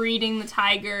not breeding the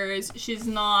tigers. She's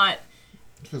not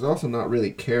She's also not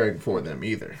really caring for them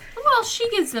either. Well, she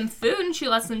gives them food and she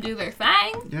lets them do their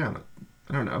thing. Yeah,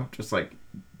 I don't know. Just like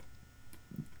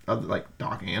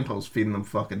Doc Antle's feeding them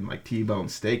fucking like T-bone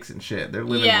steaks and shit. They're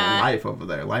living a life over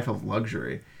there, life of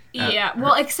luxury. Yeah,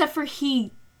 well, except for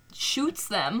he shoots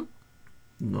them.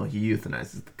 No, he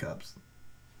euthanizes the cubs.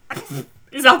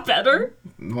 Is that better?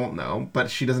 Well, no, but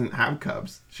she doesn't have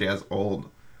cubs. She has old,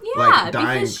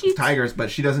 dying tigers, but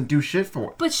she doesn't do shit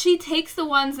for it. But she takes the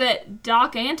ones that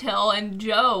Doc Antle and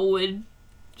Joe would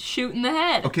shoot in the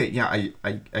head. Okay, yeah,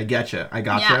 I getcha. I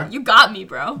gotcha. Yeah, you got me,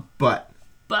 bro. But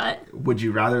would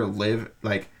you rather live,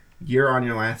 like, you're on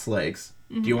your last legs.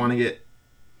 Mm-hmm. Do you want to get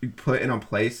put in a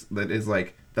place that is,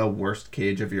 like, the worst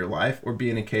cage of your life, or be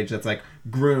in a cage that's, like,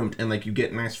 groomed and, like, you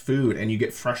get nice food and you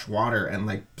get fresh water and,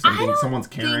 like, someone's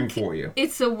caring for you?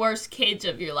 It's the worst cage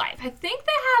of your life. I think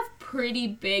they have pretty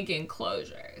big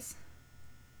enclosures.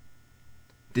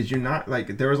 Did you not,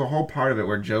 like, there was a whole part of it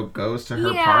where Joe goes to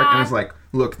her park and is like,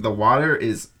 look, the water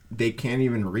is... They can't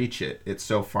even reach it. It's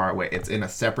so far away. It's in a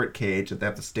separate cage that they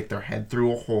have to stick their head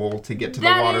through a hole to get to the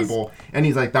water bowl. And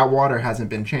he's like, that water hasn't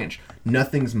been changed.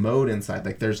 Nothing's mowed inside.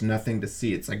 Like, there's nothing to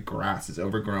see. It's like grass is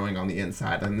overgrowing on the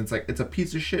inside. And it's like, it's a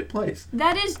piece of shit place.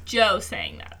 That is Joe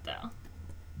saying that, though.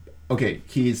 Okay,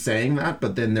 he's saying that,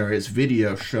 but then there is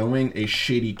video showing a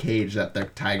shitty cage that the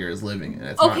tiger is living in.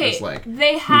 It's not just like,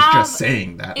 he's just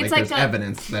saying that. Like there's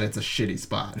evidence that it's a shitty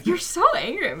spot. You're so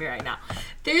angry at me right now.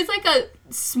 There's like a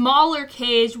smaller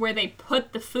cage where they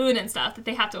put the food and stuff that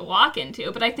they have to walk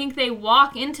into, but I think they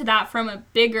walk into that from a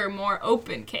bigger, more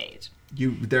open cage.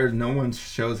 No one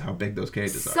shows how big those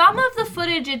cages are. Some of the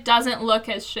footage, it doesn't look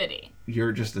as shitty.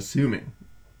 You're just assuming.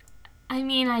 I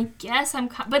mean, I guess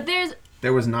but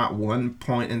there was not one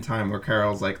point in time where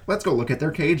Carol's like, let's go look at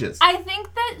their cages. I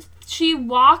think that she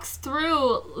walks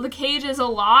through the cages a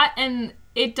lot, and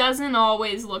it doesn't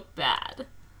always look bad.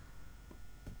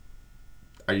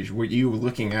 Were you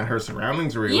looking at her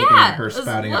surroundings, or were you looking at her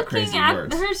spouting out crazy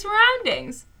words? Her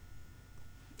surroundings.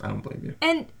 I don't believe you.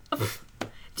 And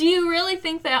do you really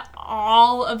think that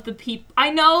all of the people...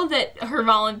 I know that her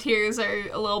volunteers are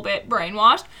a little bit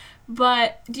brainwashed,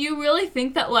 but do you really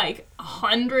think that, like,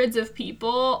 hundreds of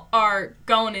people are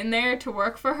going in there to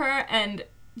work for her and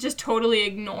just totally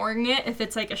ignoring it if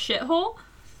it's, like, a shithole?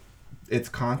 It's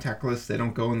contactless. They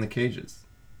don't go in the cages.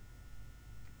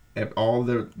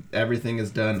 Everything is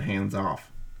done hands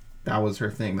off. That was her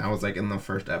thing. That was, like, in the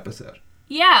first episode.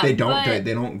 Yeah, they don't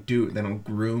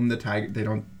groom the tiger. They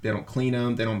don't clean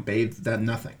them. They don't bathe.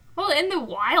 Nothing. Well, in the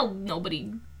wild,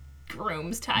 nobody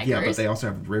grooms tigers. Yeah, but they also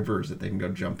have rivers that they can go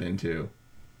jump into.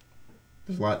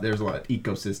 There's a lot of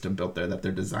ecosystem built there that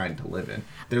they're designed to live in.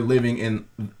 They're living in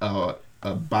a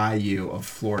bayou of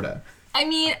Florida. I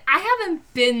mean, I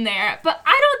haven't been there, but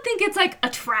I don't think it's like a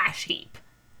trash heap.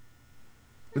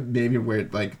 Maybe where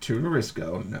like tourists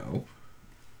go, no.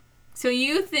 So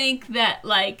you think that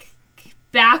like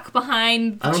back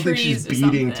behind the I don't think she's beating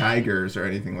something. Tigers or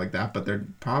anything like that, but they're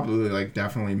probably like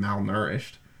definitely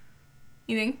malnourished.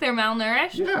 You think they're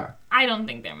malnourished? Yeah. I don't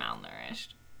think they're malnourished.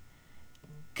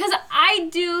 Because I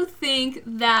do think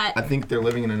that... I think they're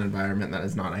living in an environment that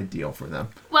is not ideal for them.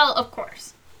 Well, of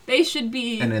course. They should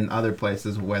be... And in other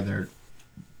places where they're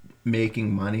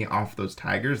making money off those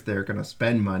tigers, they're going to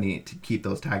spend money to keep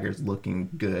those tigers looking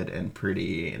good and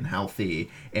pretty and healthy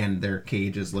and their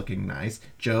cages looking nice.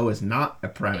 Joe is not a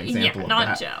prime example of that.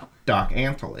 not Joe. Doc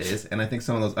Antle is, and I think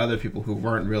some of those other people who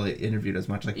weren't really interviewed as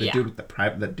much, like the dude with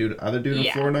the other dude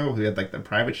in Florida who had like the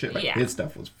private shit, like his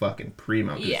stuff was fucking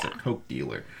primo. He's a coke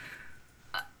dealer.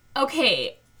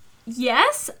 Okay,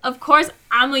 yes, of course,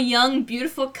 I'm a young,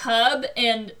 beautiful cub,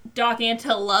 and Doc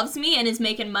Antle loves me and is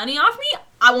making money off me.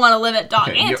 I want to live at Doc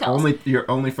Antle's. You're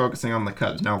only focusing on the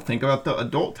cubs. Now think about the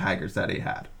adult tigers that he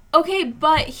had. Okay,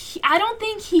 but I don't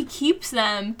think he keeps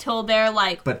them till they're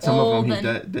like But some old of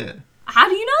them he did. How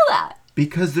do you know that?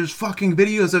 Because there's fucking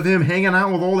videos of him hanging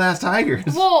out with old ass tigers.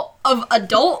 Well, of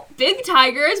adult big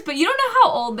tigers, but you don't know how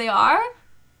old they are.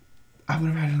 I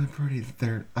would imagine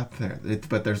they're up there.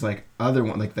 But there's like other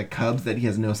one, like the cubs that he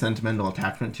has no sentimental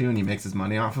attachment to, and he makes his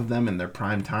money off of them in their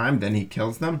prime time. Then he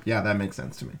kills them. Yeah, that makes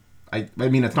sense to me. I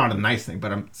mean, it's not a nice thing,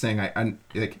 but I'm saying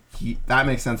that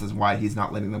makes sense as why he's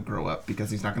not letting them grow up, because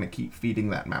he's not going to keep feeding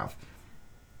that mouth.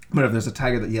 But if there's a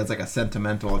tiger that he has like a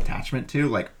sentimental attachment to,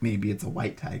 like maybe it's a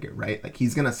white tiger, right? Like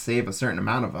he's going to save a certain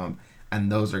amount of them,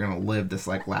 and those are going to live this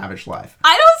like lavish life.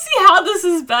 I don't see how this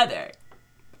is better.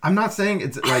 I'm not saying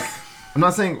it's like... I'm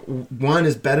not saying one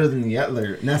is better than the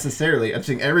other necessarily. I'm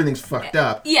saying everything's fucked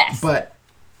up. Yes. But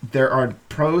there are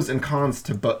pros and cons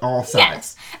to all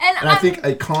sides. Yes. And I think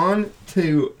a con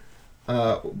to...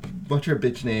 what's her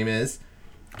bitch name is?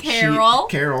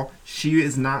 Carol. She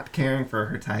is not caring for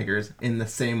her tigers in the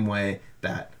same way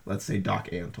that, let's say, Doc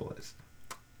Antle is.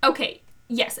 Okay,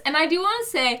 yes, and I do want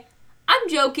to say, I'm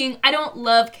joking, I don't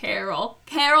love Carol.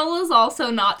 Carol is also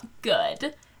not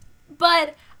good.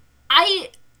 But I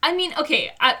mean,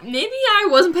 okay, maybe I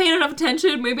wasn't paying enough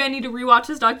attention, maybe I need to rewatch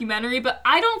this documentary, but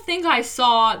I don't think I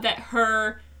saw that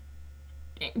her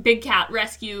big cat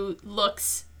rescue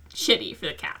looks shitty for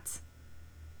the cats.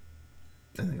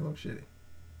 I think it looks shitty.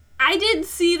 I did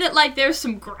see that, like, there's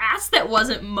some grass that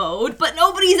wasn't mowed, but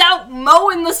nobody's out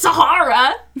mowing the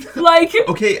Sahara. Like...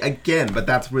 Okay, again, but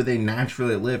that's where they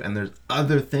naturally live, and there's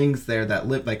other things there that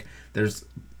live, like, there's,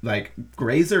 like,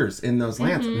 grazers in those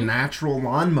lands, natural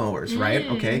lawnmowers, right?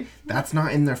 Okay, that's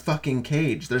not in their fucking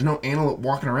cage. There's no antelope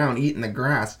walking around eating the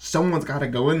grass. Someone's got to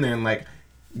go in there and, like,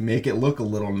 make it look a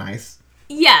little nice.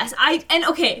 Yes,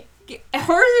 okay,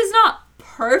 hers is not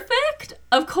perfect,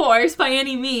 of course, by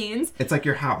any means. It's like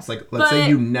your house. Like, let's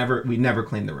say we never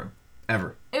clean the room.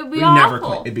 Ever. It would be awful. Never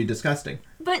clean. It'd be disgusting.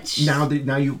 But now,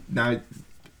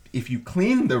 if you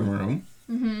clean the room,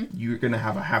 you're gonna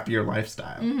have a happier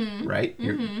lifestyle, right?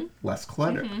 You're less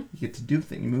clutter. You get to do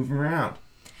things. You move around.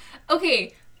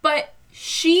 Okay, but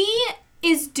she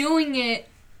is doing it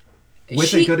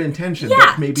with a good intention,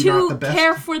 but maybe not the best. To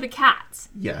care for the cats.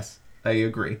 Yes, I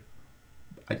agree.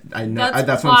 I know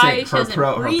that's what I'm saying. Her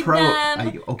pro.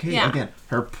 Again,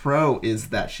 her pro is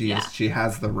that she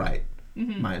has the right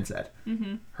mindset.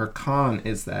 Her con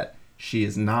is that she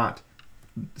is not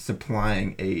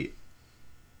supplying a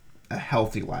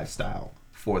healthy lifestyle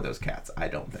for those cats. I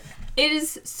don't think it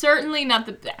is certainly not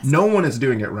the best. No one is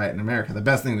doing it right in America. The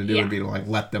best thing to do would be to, like,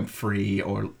 let them free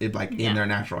or in their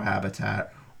natural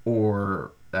habitat,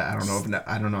 or I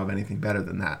don't know of anything better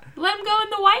than that. Let him go in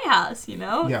the White House, you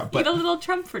know? Yeah, but, eat a little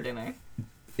Trump for dinner.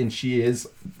 And she is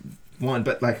one,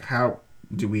 but, like, how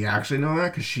do we actually know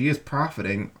that? Because she is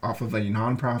profiting off of a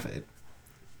nonprofit.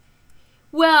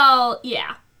 Well,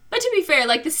 yeah. But to be fair,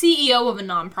 like, the CEO of a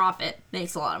nonprofit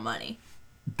makes a lot of money.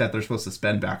 That they're supposed to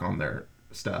spend back on their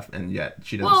stuff, and yet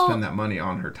she doesn't spend that money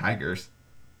on her tigers.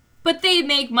 But they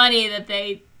make money that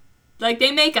they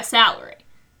make a salary.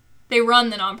 They run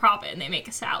the nonprofit and they make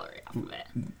a salary off of it.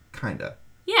 Kinda.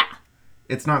 Yeah.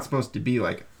 It's not supposed to be,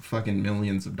 like, fucking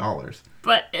millions of dollars.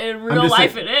 But in real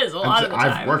life it is a lot of the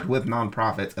time. I've worked with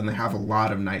nonprofits and they have a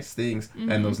lot of nice things,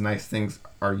 and those nice things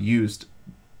are used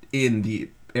in the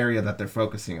area that they're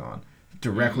focusing on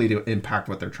directly to impact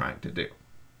what they're trying to do.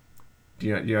 Do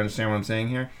you understand what I'm saying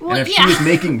here? Well, and if she was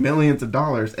making millions of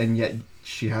dollars and yet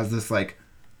she has this, like,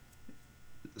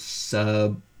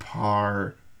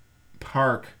 subpar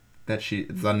park that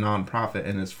it's a non-profit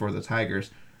and is for the tigers,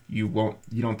 you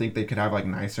don't think they could have, like,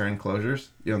 nicer enclosures?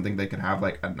 You don't think they could have,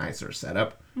 like, a nicer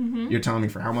setup? You're telling me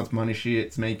for how much money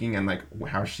it's making and, like,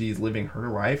 how she's living her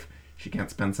life, she can't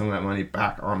spend some of that money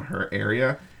back on her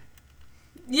area?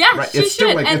 Yeah, right? She it's still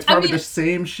should. Like, it's probably the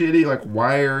same shitty, like,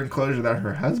 wire enclosure that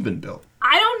her husband built.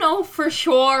 I don't know for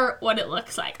sure what it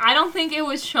looks like. I don't think it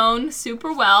was shown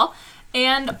super well.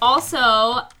 And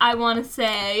also, I want to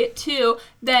say, too,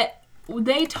 that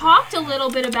they talked a little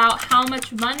bit about how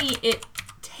much money it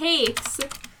takes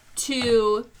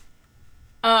to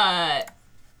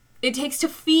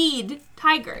feed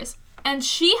tigers. And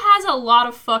she has a lot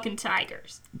of fucking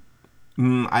tigers.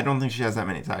 I don't think she has that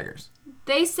many tigers.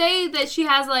 They say that she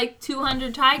has, like,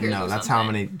 200 tigers. No, that's how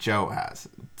many Joe has.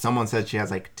 Someone said she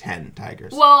has, like, 10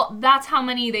 tigers. Well, that's how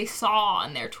many they saw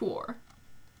on their tour.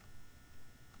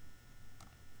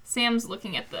 Sam's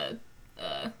looking at the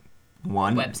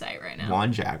website right now.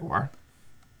 1 jaguar.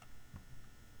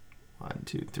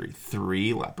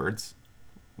 3 leopards.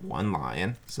 1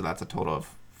 lion. So that's a total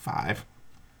of 5.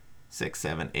 6,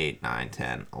 7, 8, 9,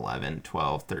 10, 11,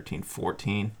 12, 13,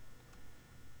 14.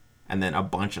 And then a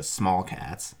bunch of small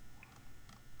cats.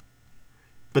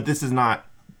 But this is not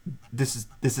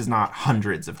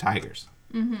hundreds of tigers.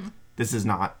 Mm-hmm. This is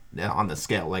not on the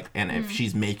scale. Like, and if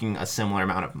she's making a similar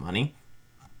amount of money,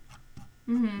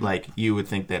 like, you would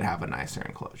think they'd have a nicer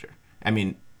enclosure. I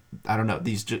mean, I don't know.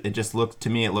 It just looks to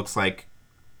me. It looks like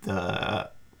the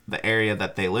area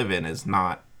that they live in is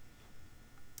not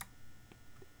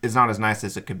as nice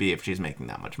as it could be if she's making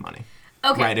that much money.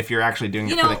 Okay. Right, if you're actually doing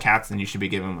it for the cats, then you should be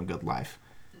giving them a good life.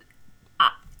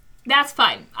 That's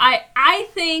fine. I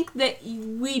think that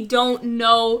we don't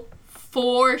know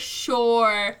for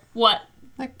sure what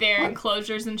their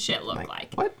enclosures and shit look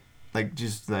like. What? Like,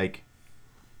 just, like...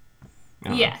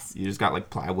 Yes. You just got,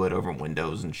 like, plywood over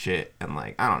windows and shit, and,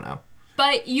 like, I don't know.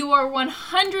 But you are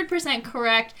 100%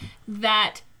 correct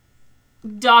that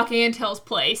Doc Antle's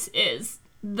place is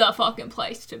the fucking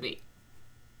place to be.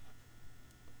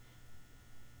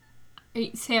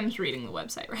 Sam's reading the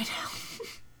website right now.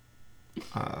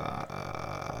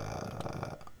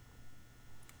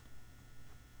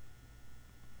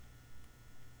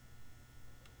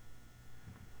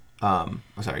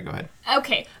 Sorry, go ahead.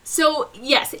 Okay, so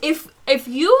yes, if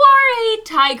you are a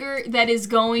tiger that is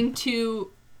going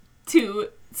to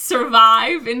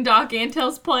survive in Doc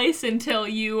Antel's place until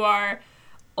you are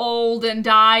old and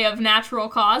die of natural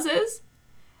causes,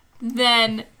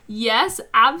 then yes,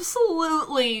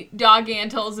 absolutely, Doc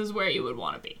Antel's is where you would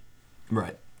want to be.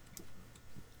 Right.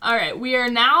 All right, we are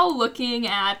now looking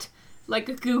at like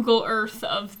a Google Earth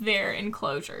of their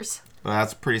enclosures. Well,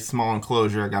 that's a pretty small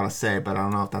enclosure, I gotta say, but I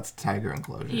don't know if that's a tiger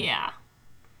enclosure. Yeah.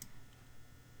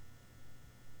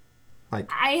 Like,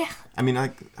 I mean,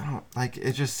 like, I don't, like,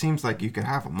 it just seems like you could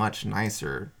have a much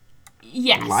nicer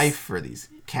yes. life for these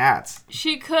cats.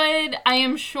 She could, I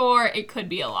am sure it could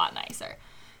be a lot nicer.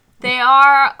 They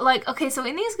are, like, okay, so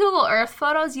in these Google Earth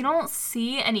photos, you don't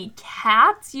see any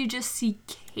cats, you just see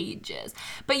cages.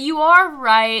 But you are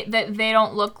right that they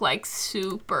don't look like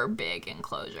super big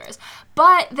enclosures.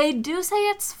 But they do say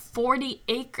it's 40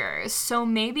 acres, so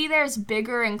maybe there's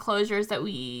bigger enclosures that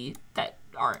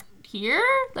aren't here,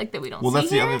 like that we don't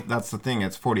see here. That's the thing,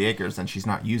 it's 40 acres and she's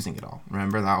not using it all.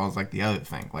 Remember, that was like the other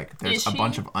thing. Like, there's a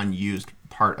bunch of unused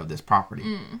part of this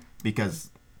property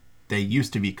because they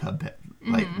used to be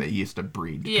they used to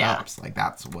breed cubs. Like,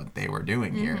 that's what they were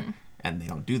doing here. And they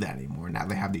don't do that anymore. Now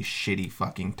they have these shitty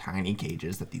fucking tiny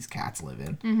cages that these cats live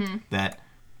in that,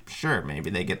 sure, maybe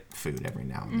they get food every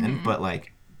now and then, but,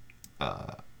 like,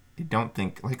 you don't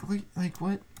think, like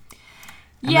what?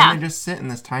 And then they just sit in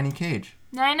this tiny cage.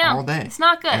 I know. All day. It's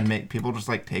not good. And make people just,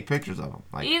 like, take pictures of them.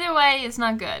 Like, either way, it's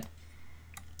not good.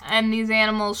 And these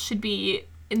animals should be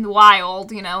in the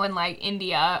wild, in, like,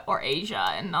 India or Asia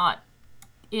and not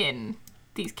in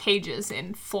these cages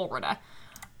in Florida.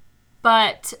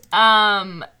 But,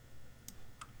 yeah,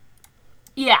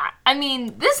 I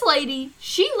mean, this lady,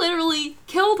 she literally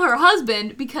killed her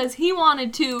husband because he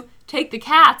wanted to take the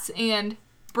cats and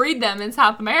breed them in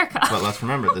South America. But let's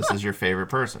remember, this is your favorite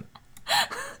person.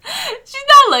 She's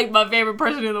not, like, my favorite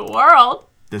person in the world.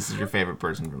 This is your favorite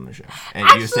person from the show. And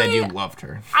actually, you said you loved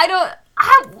her. I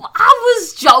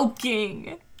was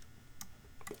joking.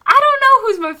 I don't know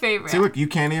who's my favorite. See, look, you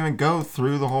can't even go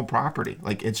through the whole property.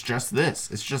 Like, it's just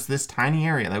this. It's just this tiny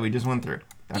area that we just went through.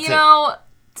 That's it.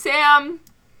 Sam.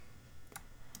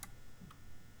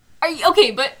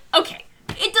 Okay,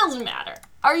 it doesn't matter.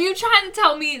 Are you trying to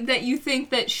tell me that you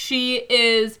think that she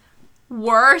is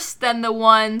worse than the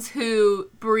ones who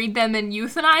breed them and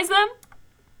euthanize them?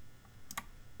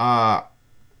 I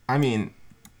mean,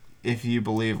 if you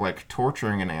believe, like,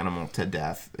 torturing an animal to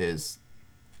death is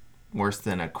worse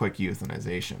than a quick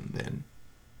euthanization, then,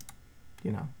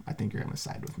 I think you're going to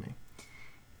side with me.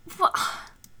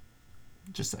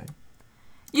 Just saying.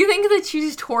 You think that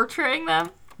she's torturing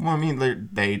them? Well, I mean,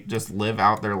 they just live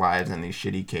out their lives in these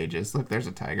shitty cages. Look, there's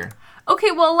a tiger.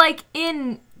 Okay, well, like,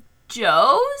 in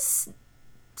Joe's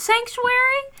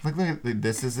sanctuary? Look,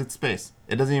 this is its space.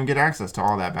 It doesn't even get access to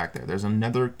all that back there. There's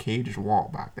another caged wall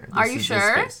back there. Are you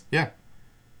sure? Space. Yeah.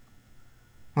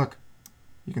 Look,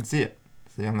 you can see it.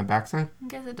 See on the backside? I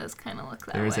guess it does kind of look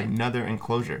that way. There is another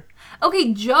enclosure.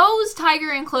 Okay, Joe's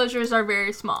tiger enclosures are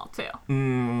very small, too.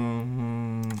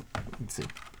 Let's see.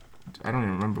 I don't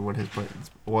even remember what his place is.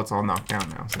 Well, it's all knocked down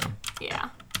now, so. Yeah.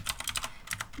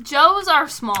 Joe's are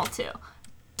small, too.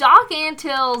 Doc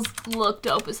Antil's look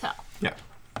dope as hell. Yeah.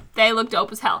 They look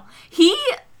dope as hell. He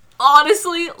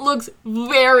honestly looks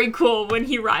very cool when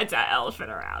he rides that elephant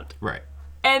around. Right.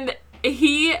 And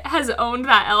he has owned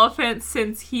that elephant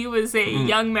since he was a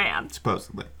young man.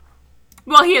 Supposedly.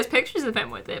 Well, he has pictures of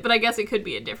him with it, but I guess it could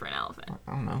be a different elephant.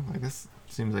 I don't know. Like, this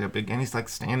seems like a big... And he's, like,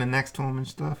 standing next to him and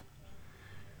stuff.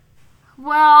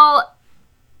 Well,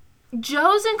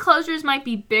 Joe's enclosures might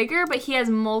be bigger, but he has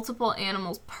multiple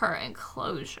animals per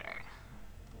enclosure.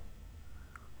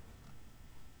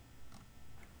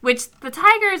 Which the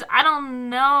tigers, I don't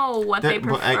know what they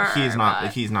prefer. He's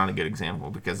not a good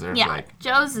example because there's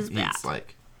Joe's is bad.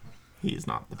 He's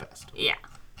not the best. Yeah.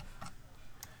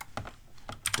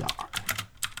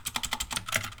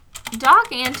 Doc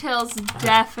Antil's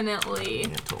definitely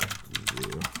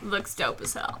looks dope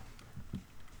as hell.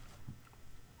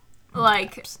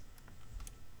 Like,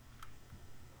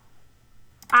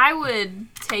 I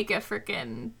would take a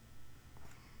freaking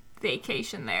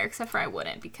vacation there, except for I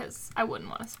wouldn't, because I wouldn't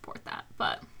want to support that,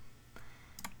 but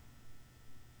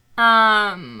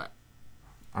I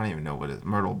don't even know what it is.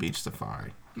 Myrtle Beach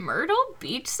Safari. Myrtle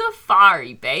Beach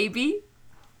Safari, baby.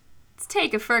 Let's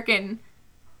take a freaking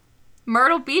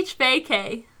Myrtle Beach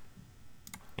vacay.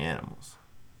 Animals.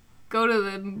 go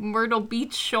to the Myrtle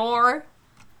Beach shore,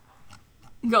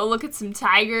 go look at some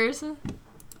tigers.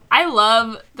 I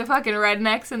love the fucking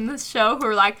rednecks in this show who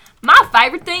are like, my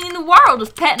favorite thing in the world is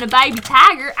petting a baby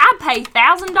tiger. I pay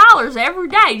 $1,000 every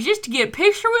day just to get a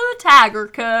picture with a tiger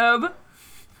cub.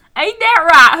 Ain't that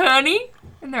right, honey?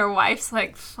 And their wife's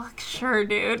like, fuck sure,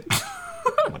 dude.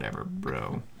 Whatever,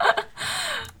 bro.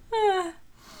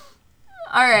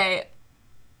 Alright.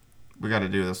 We gotta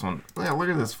do this one. Yeah, look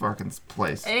at this fucking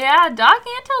place. Yeah, Doc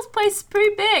Antle's place is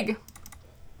pretty big.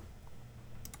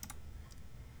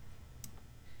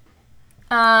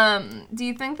 Do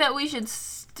you think that we should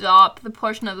stop the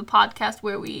portion of the podcast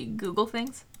where we Google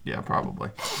things? Yeah, probably.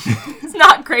 It's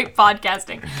not great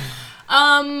podcasting.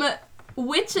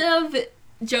 Which of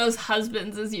Joe's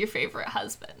husbands is your favorite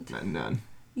husband? None.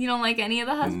 You don't like any of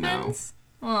the husbands?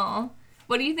 No. Aw.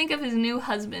 What do you think of his new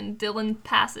husband, Dylan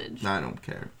Passage? I don't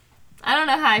care. I don't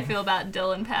know how I feel about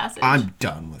Dylan Passage. I'm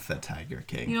done with the Tiger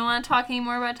King. You don't want to talk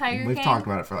anymore about Tiger King? We've talked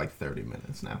about it for like 30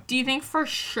 minutes now. Do you think for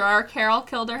sure Carol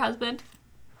killed her husband?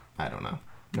 I don't know.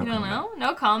 You don't know?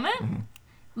 No comment? Mm-hmm.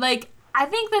 Like, I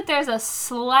think that there's a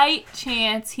slight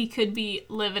chance he could be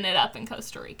living it up in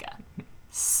Costa Rica.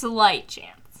 Slight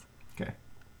chance. Okay.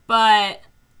 But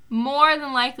more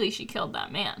than likely she killed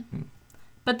that man. Hmm.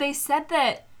 But they said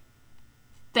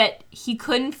that he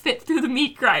couldn't fit through the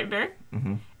meat grinder.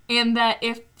 Mm-hmm. And that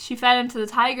if she fed him to the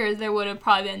tigers, there would have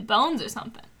probably been bones or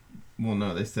something. Well,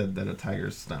 no, they said that a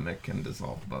tiger's stomach can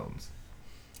dissolve bones.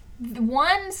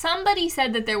 Somebody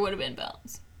said that there would have been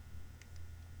bones.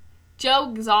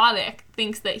 Joe Exotic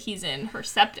thinks that he's in her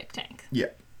septic tank. Yeah.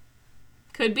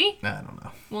 Could be. I don't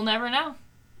know. We'll never know.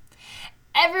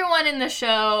 Everyone in the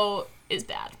show is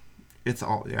bad. It's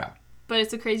all, yeah. But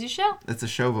it's a crazy show. It's a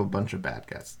show of a bunch of bad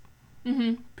guys.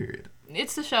 Mm-hmm. Period.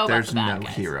 It's the show about the bad guys.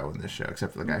 There's no hero in this show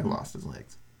except for the guy who lost his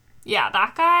legs. Yeah,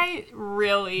 that guy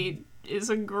really is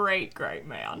a great, great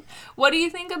man. What do you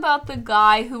think about the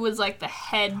guy who was like the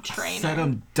head trainer? I said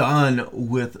I'm done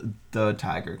with the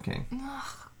Tiger King.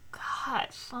 Oh, God,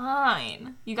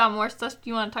 fine. You got more stuff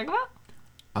you want to talk about?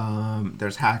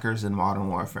 There's hackers in Modern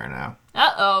Warfare now.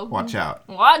 Uh-oh. Watch out.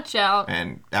 Watch out.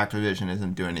 And Activision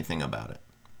isn't doing anything about it.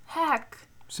 Heck.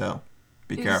 So,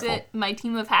 be careful. Is it my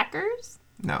team of hackers?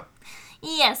 No.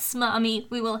 Yes, Mommy,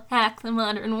 we will hack the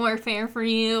Modern Warfare for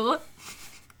you.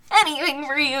 Anything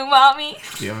for you, Mommy.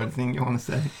 Do you have anything you want to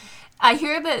say? I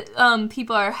hear that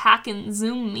people are hacking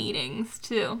Zoom meetings,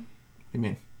 too. What do you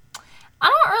mean? I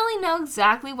don't really know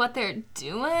exactly what they're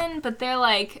doing, but they're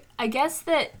like, I guess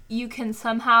that you can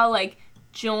somehow, like,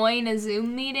 join a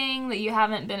Zoom meeting that you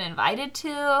haven't been invited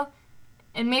to.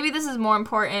 And maybe this is more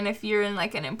important if you're in,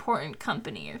 like, an important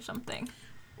company or something.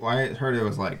 Well, I heard it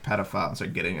was, like, pedophiles are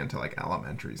getting into, like,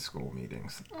 elementary school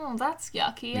meetings. Oh, that's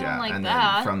yucky. I yeah, don't like and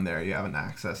that. Then from there, you have an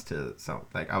access to,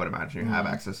 I would imagine you have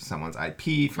access to someone's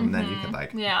IP. From then, you could,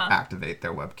 like, activate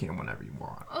their webcam whenever you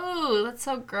want. Ooh, that's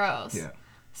so gross. Yeah.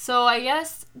 So I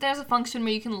guess there's a function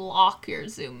where you can lock your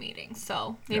Zoom meeting.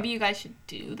 So maybe you guys should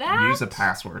do that. Use a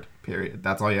password, period.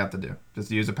 That's all you have to do.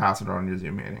 Just use a password on your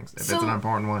Zoom meetings. If it's an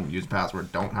important one, use a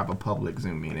password. Don't have a public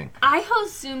Zoom meeting. I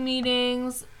host Zoom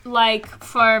meetings, like,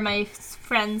 for my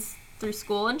friends through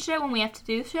school and shit when we have to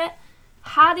do shit.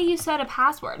 How do you set a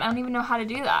password? I don't even know how to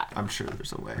do that. I'm sure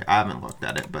there's a way. I haven't looked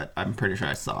at it, but I'm pretty sure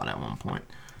I saw it at one point.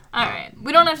 All right.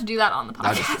 We don't have to do that on the podcast.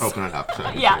 I'll just open it up.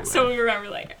 So we remember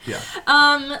later.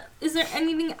 Yeah. Is there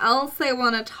anything else I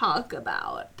want to talk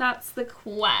about? That's the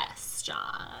question.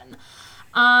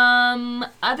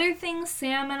 Other things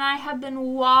Sam and I have been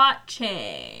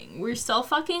watching. We're so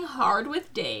fucking hard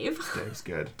with Dave. Dave's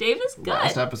good. Dave is good.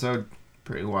 Last episode,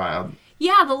 pretty wild.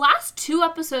 Yeah, the last 2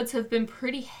 episodes have been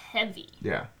pretty heavy.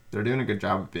 Yeah. They're doing a good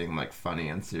job of being, like, funny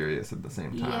and serious at the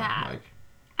same time. Yeah. Like,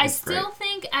 I still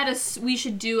think we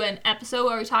should do an episode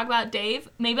where we talk about Dave,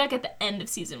 maybe like at the end of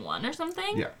season 1 or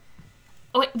something. Yeah.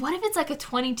 Oh wait, what if it's like a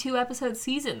 22 episode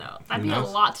season though? That'd be a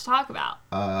lot to talk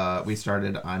about. We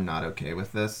started I'm Not Okay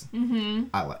With This. Mm-hmm.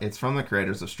 It's from the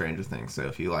creators of Stranger Things, so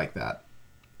if you like that,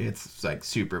 it's like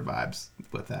super vibes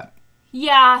with that.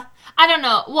 Yeah, I don't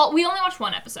know. Well, we only watched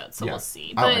 1 episode, so we'll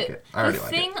see. But I like it. I already the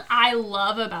like thing it. I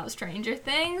love about Stranger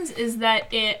Things is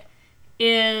that it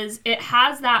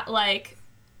has that like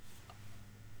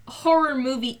horror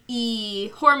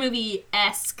movie-esque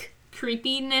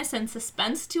creepiness and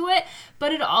suspense to it,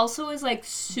 but it also is like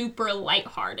super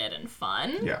lighthearted and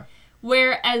fun. Yeah.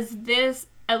 Whereas this,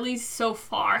 at least so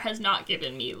far, has not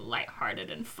given me lighthearted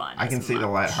and fun. I can see the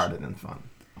lighthearted and fun.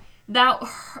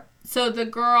 So the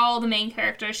girl, the main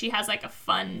character, she has like a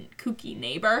fun, kooky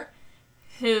neighbor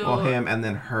who... Well, and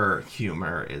then her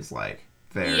humor is like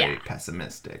very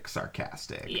pessimistic,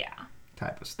 sarcastic. Yeah.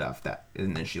 type of stuff.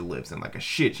 And then she lives in like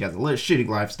she has a shitty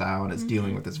lifestyle and is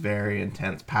dealing with this very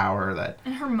intense power that.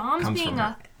 And her mom's comes being from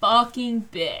a fucking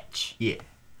bitch. Yeah.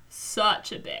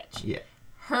 Such a bitch. Yeah.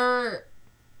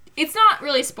 It's not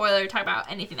really a spoiler to talk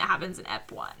about anything that happens in Ep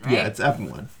 1, right? Yeah, it's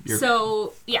F1.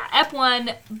 Ep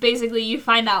 1, basically you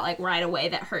find out like right away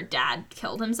that her dad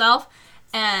killed himself,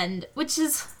 and which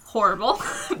is horrible.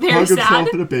 Very sad. Hung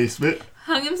himself in a basement.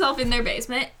 Hung himself in their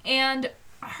basement, and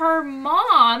her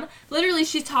mom, literally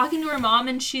she's talking to her mom,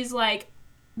 and she's like,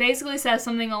 basically says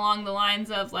something along the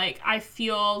lines of like, I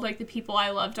feel like the people I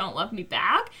love don't love me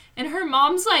back, and her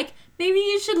mom's like, maybe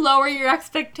you should lower your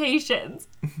expectations.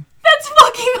 That's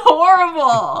fucking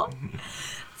horrible.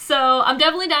 So I'm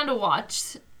definitely down to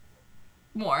watch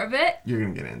more of it. You're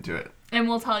gonna get into it, and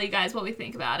we'll tell you guys what we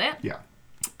think about it. Yeah.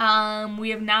 We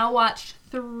have now watched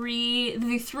the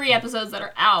three episodes that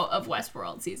are out of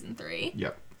Westworld season 3.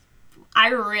 Yep. I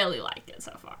really liked it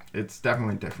so far. It's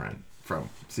definitely different from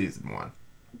season 1,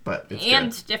 but it's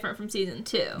good. Different from season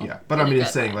 2. Yeah, but I'm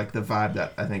just saying, like, the vibe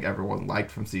that I think everyone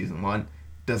liked from season 1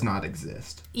 does not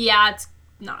exist. Yeah, it's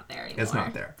not there anymore. It's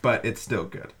not there, but it's still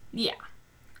good. Yeah.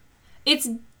 It's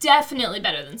definitely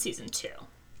better than season 2.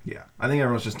 Yeah, I think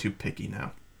everyone's just too picky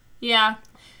now. Yeah.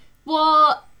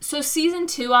 Well, so season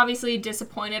 2 obviously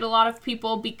disappointed a lot of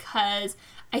people because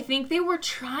I think they were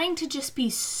trying to just be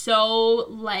so,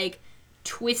 like,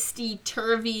 twisty,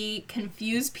 turvy,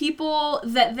 confuse people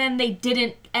that then they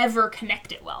didn't ever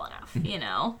connect it well enough, you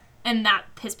know? And that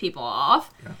pissed people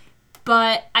off. Yeah.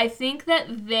 But I think that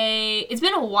it's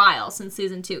been a while since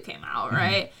season 2 came out,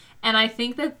 right? Mm-hmm. And I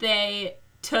think that they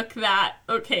took that,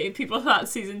 okay, people thought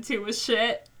season 2 was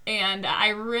shit, and I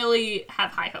really have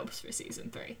high hopes for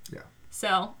season 3. Yeah.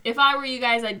 So, if I were you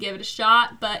guys, I'd give it a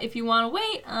shot, but if you want to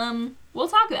wait, we'll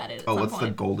talk about it at some what's point.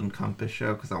 the Golden Compass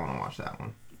show? Because I want to watch that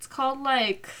one. It's called,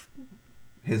 like...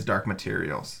 His Dark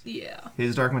Materials. Yeah.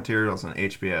 His Dark Materials on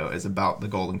HBO is about the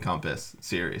Golden Compass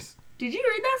series. Did you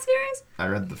read that series? I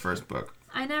read the first book.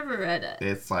 I never read it.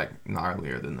 It's, like,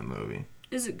 gnarlier than the movie.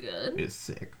 Is it good? It's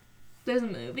sick. There's a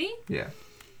movie? Yeah.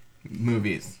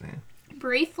 Movies, man.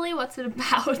 Briefly, what's it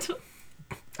about?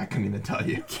 I couldn't even tell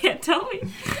you. Can't tell me.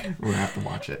 We're gonna have to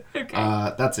watch it. Okay.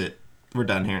 That's it. We're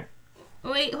done here.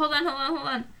 Wait, hold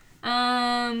on.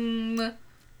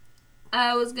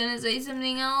 I was gonna say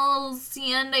something else,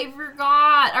 and I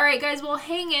forgot. Alright, guys, well,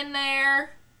 hang in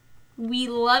there. We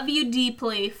love you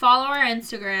deeply. Follow our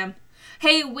Instagram.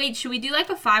 Hey, wait, should we do like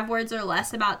a 5 words or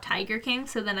less about Tiger King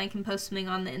so then I can post something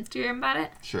on the Instagram about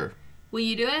it? Sure. Will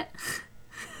you do it?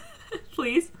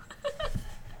 Please.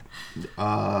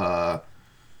 5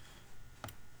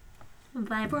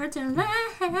 words or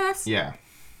less. Yeah.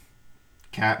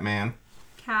 Catman.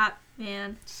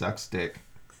 Catman. Sucks dick.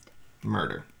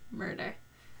 Murder.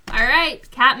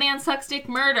 Alright, Catman sucks dick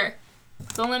murder.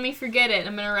 Don't let me forget it.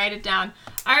 I'm gonna write it down.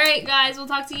 Alright, guys, we'll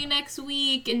talk to you next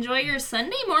week. Enjoy your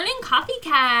Sunday morning coffee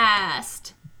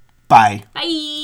cast. Bye. Bye.